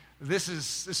wrong. This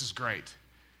is great.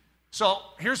 So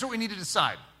here's what we need to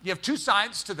decide. You have two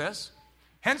sides to this.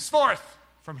 Henceforth,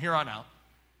 from here on out,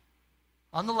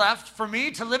 on the left, for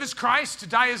me, to live is Christ, to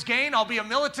die is gain. I'll be a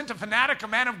militant, a fanatic, a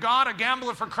man of God, a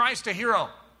gambler for Christ, a hero.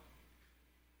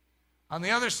 On the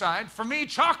other side, for me,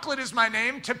 chocolate is my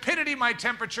name, tepidity my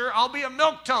temperature. I'll be a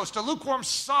milquetoast, a lukewarm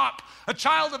sop, a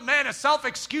child of men, a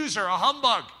self-excuser, a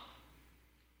humbug.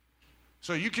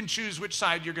 So you can choose which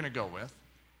side you're going to go with.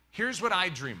 Here's what I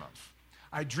dream of.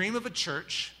 I dream of a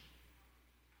church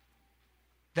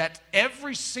that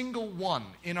every single one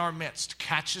in our midst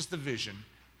catches the vision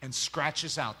and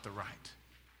scratches out the right.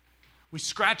 We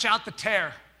scratch out the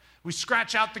tare. We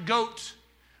scratch out the goat.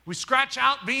 We scratch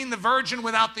out being the virgin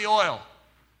without the oil.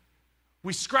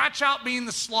 We scratch out being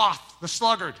the sloth, the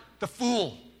sluggard, the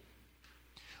fool.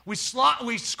 We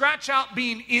scratch out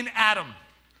being in Adam.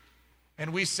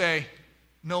 And we say,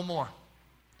 no more.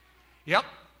 Yep,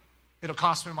 it'll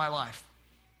cost me my life.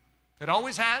 It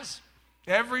always has.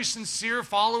 Every sincere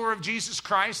follower of Jesus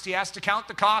Christ, he has to count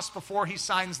the cost before he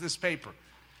signs this paper.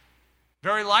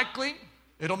 Very likely,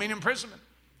 it'll mean imprisonment.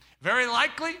 Very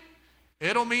likely,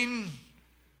 it'll mean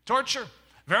torture.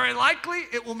 Very likely,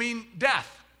 it will mean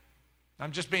death.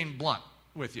 I'm just being blunt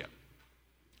with you.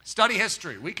 Study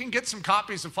history. We can get some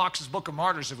copies of Fox's Book of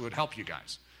Martyrs if it would help you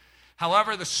guys.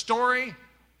 However, the story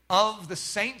of the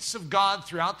saints of God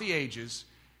throughout the ages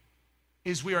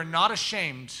is we are not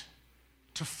ashamed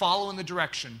to follow in the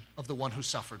direction of the one who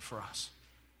suffered for us.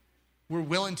 We're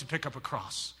willing to pick up a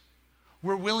cross.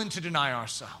 We're willing to deny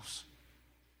ourselves.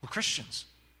 We're Christians.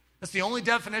 That's the only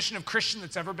definition of Christian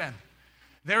that's ever been.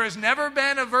 There has never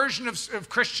been a version of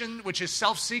Christian which is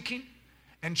self-seeking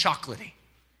and chocolatey.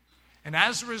 And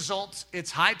as a result,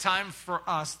 it's high time for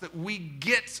us that we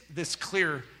get this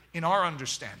clear in our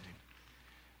understanding.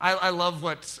 I love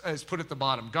what is put at the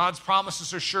bottom. God's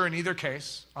promises are sure in either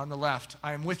case. On the left,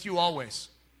 I am with you always.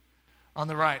 On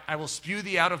the right, I will spew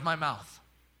thee out of my mouth.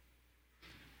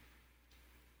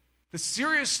 The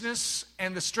seriousness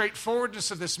and the straightforwardness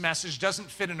of this message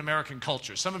doesn't fit in American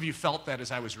culture. Some of you felt that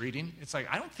as I was reading. It's like,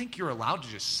 I don't think you're allowed to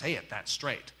just say it that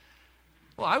straight.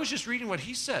 Well, I was just reading what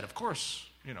he said. Of course,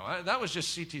 that was just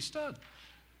C.T. Studd.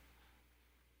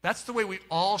 That's the way we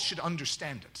all should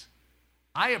understand it.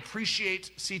 I appreciate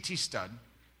C.T. Studd.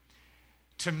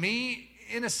 To me,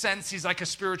 in a sense, he's like a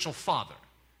spiritual father.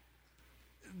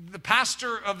 The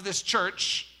pastor of this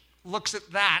church looks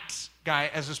at that guy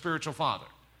as a spiritual father.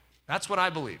 That's what I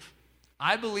believe.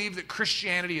 I believe that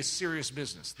Christianity is serious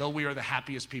business, though we are the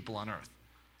happiest people on earth.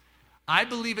 I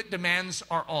believe it demands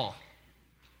our all.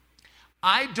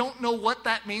 I don't know what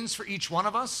that means for each one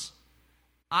of us.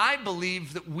 I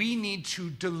believe that we need to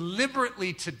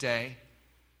deliberately today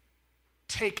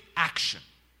take action.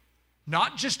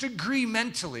 Not just agree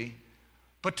mentally,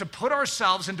 but to put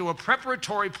ourselves into a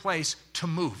preparatory place to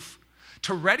move,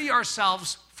 to ready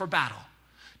ourselves for battle,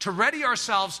 to ready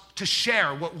ourselves to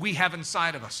share what we have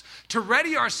inside of us, to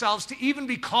ready ourselves to even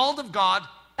be called of God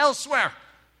elsewhere.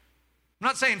 I'm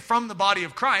not saying from the body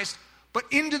of Christ, but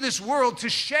into this world to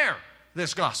share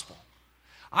this gospel.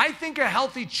 I think a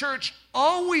healthy church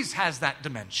always has that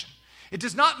dimension. It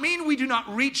does not mean we do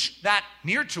not reach that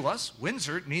near to us.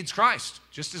 Windsor needs Christ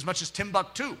just as much as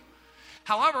Timbuktu.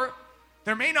 However,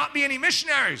 there may not be any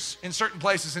missionaries in certain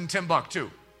places in Timbuktu.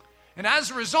 And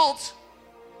as a result,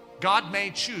 God may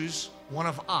choose one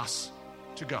of us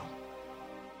to go.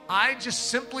 I just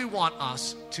simply want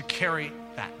us to carry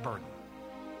that burden.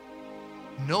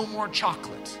 No more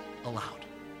chocolate allowed.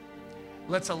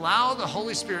 Let's allow the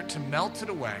Holy Spirit to melt it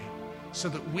away so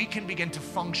that we can begin to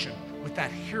function with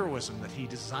that heroism that He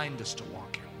designed us to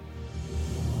walk in.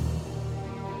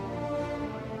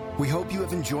 We hope you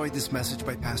have enjoyed this message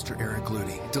by Pastor Eric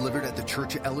Ludy, delivered at the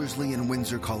Church at Ellerslie in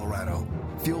Windsor, Colorado.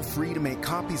 Feel free to make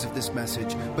copies of this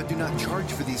message, but do not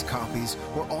charge for these copies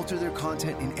or alter their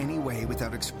content in any way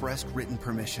without expressed written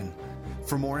permission.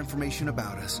 For more information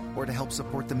about us or to help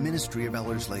support the ministry of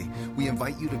Ellerslie, we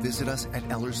invite you to visit us at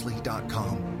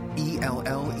ellerslie.com,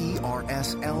 ELLERSLIE.com.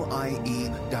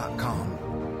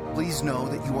 Please know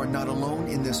that you are not alone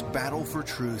in this battle for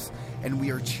truth, and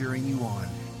we are cheering you on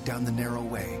down the narrow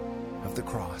way of the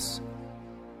cross.